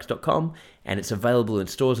nickbracks.com, and it's available in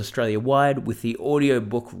stores Australia-wide, with the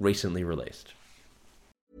audiobook recently released.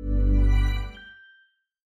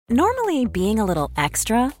 Normally, being a little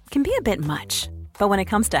extra can be a bit much. But when it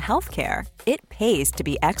comes to healthcare, it pays to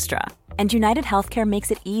be extra. And United Healthcare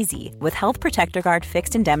makes it easy with Health Protector Guard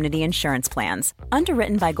fixed indemnity insurance plans.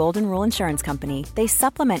 Underwritten by Golden Rule Insurance Company, they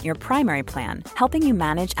supplement your primary plan, helping you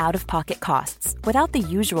manage out-of-pocket costs without the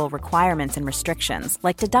usual requirements and restrictions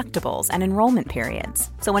like deductibles and enrollment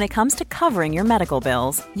periods. So when it comes to covering your medical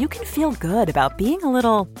bills, you can feel good about being a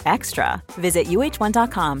little extra. Visit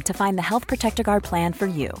UH1.com to find the Health Protector Guard plan for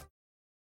you.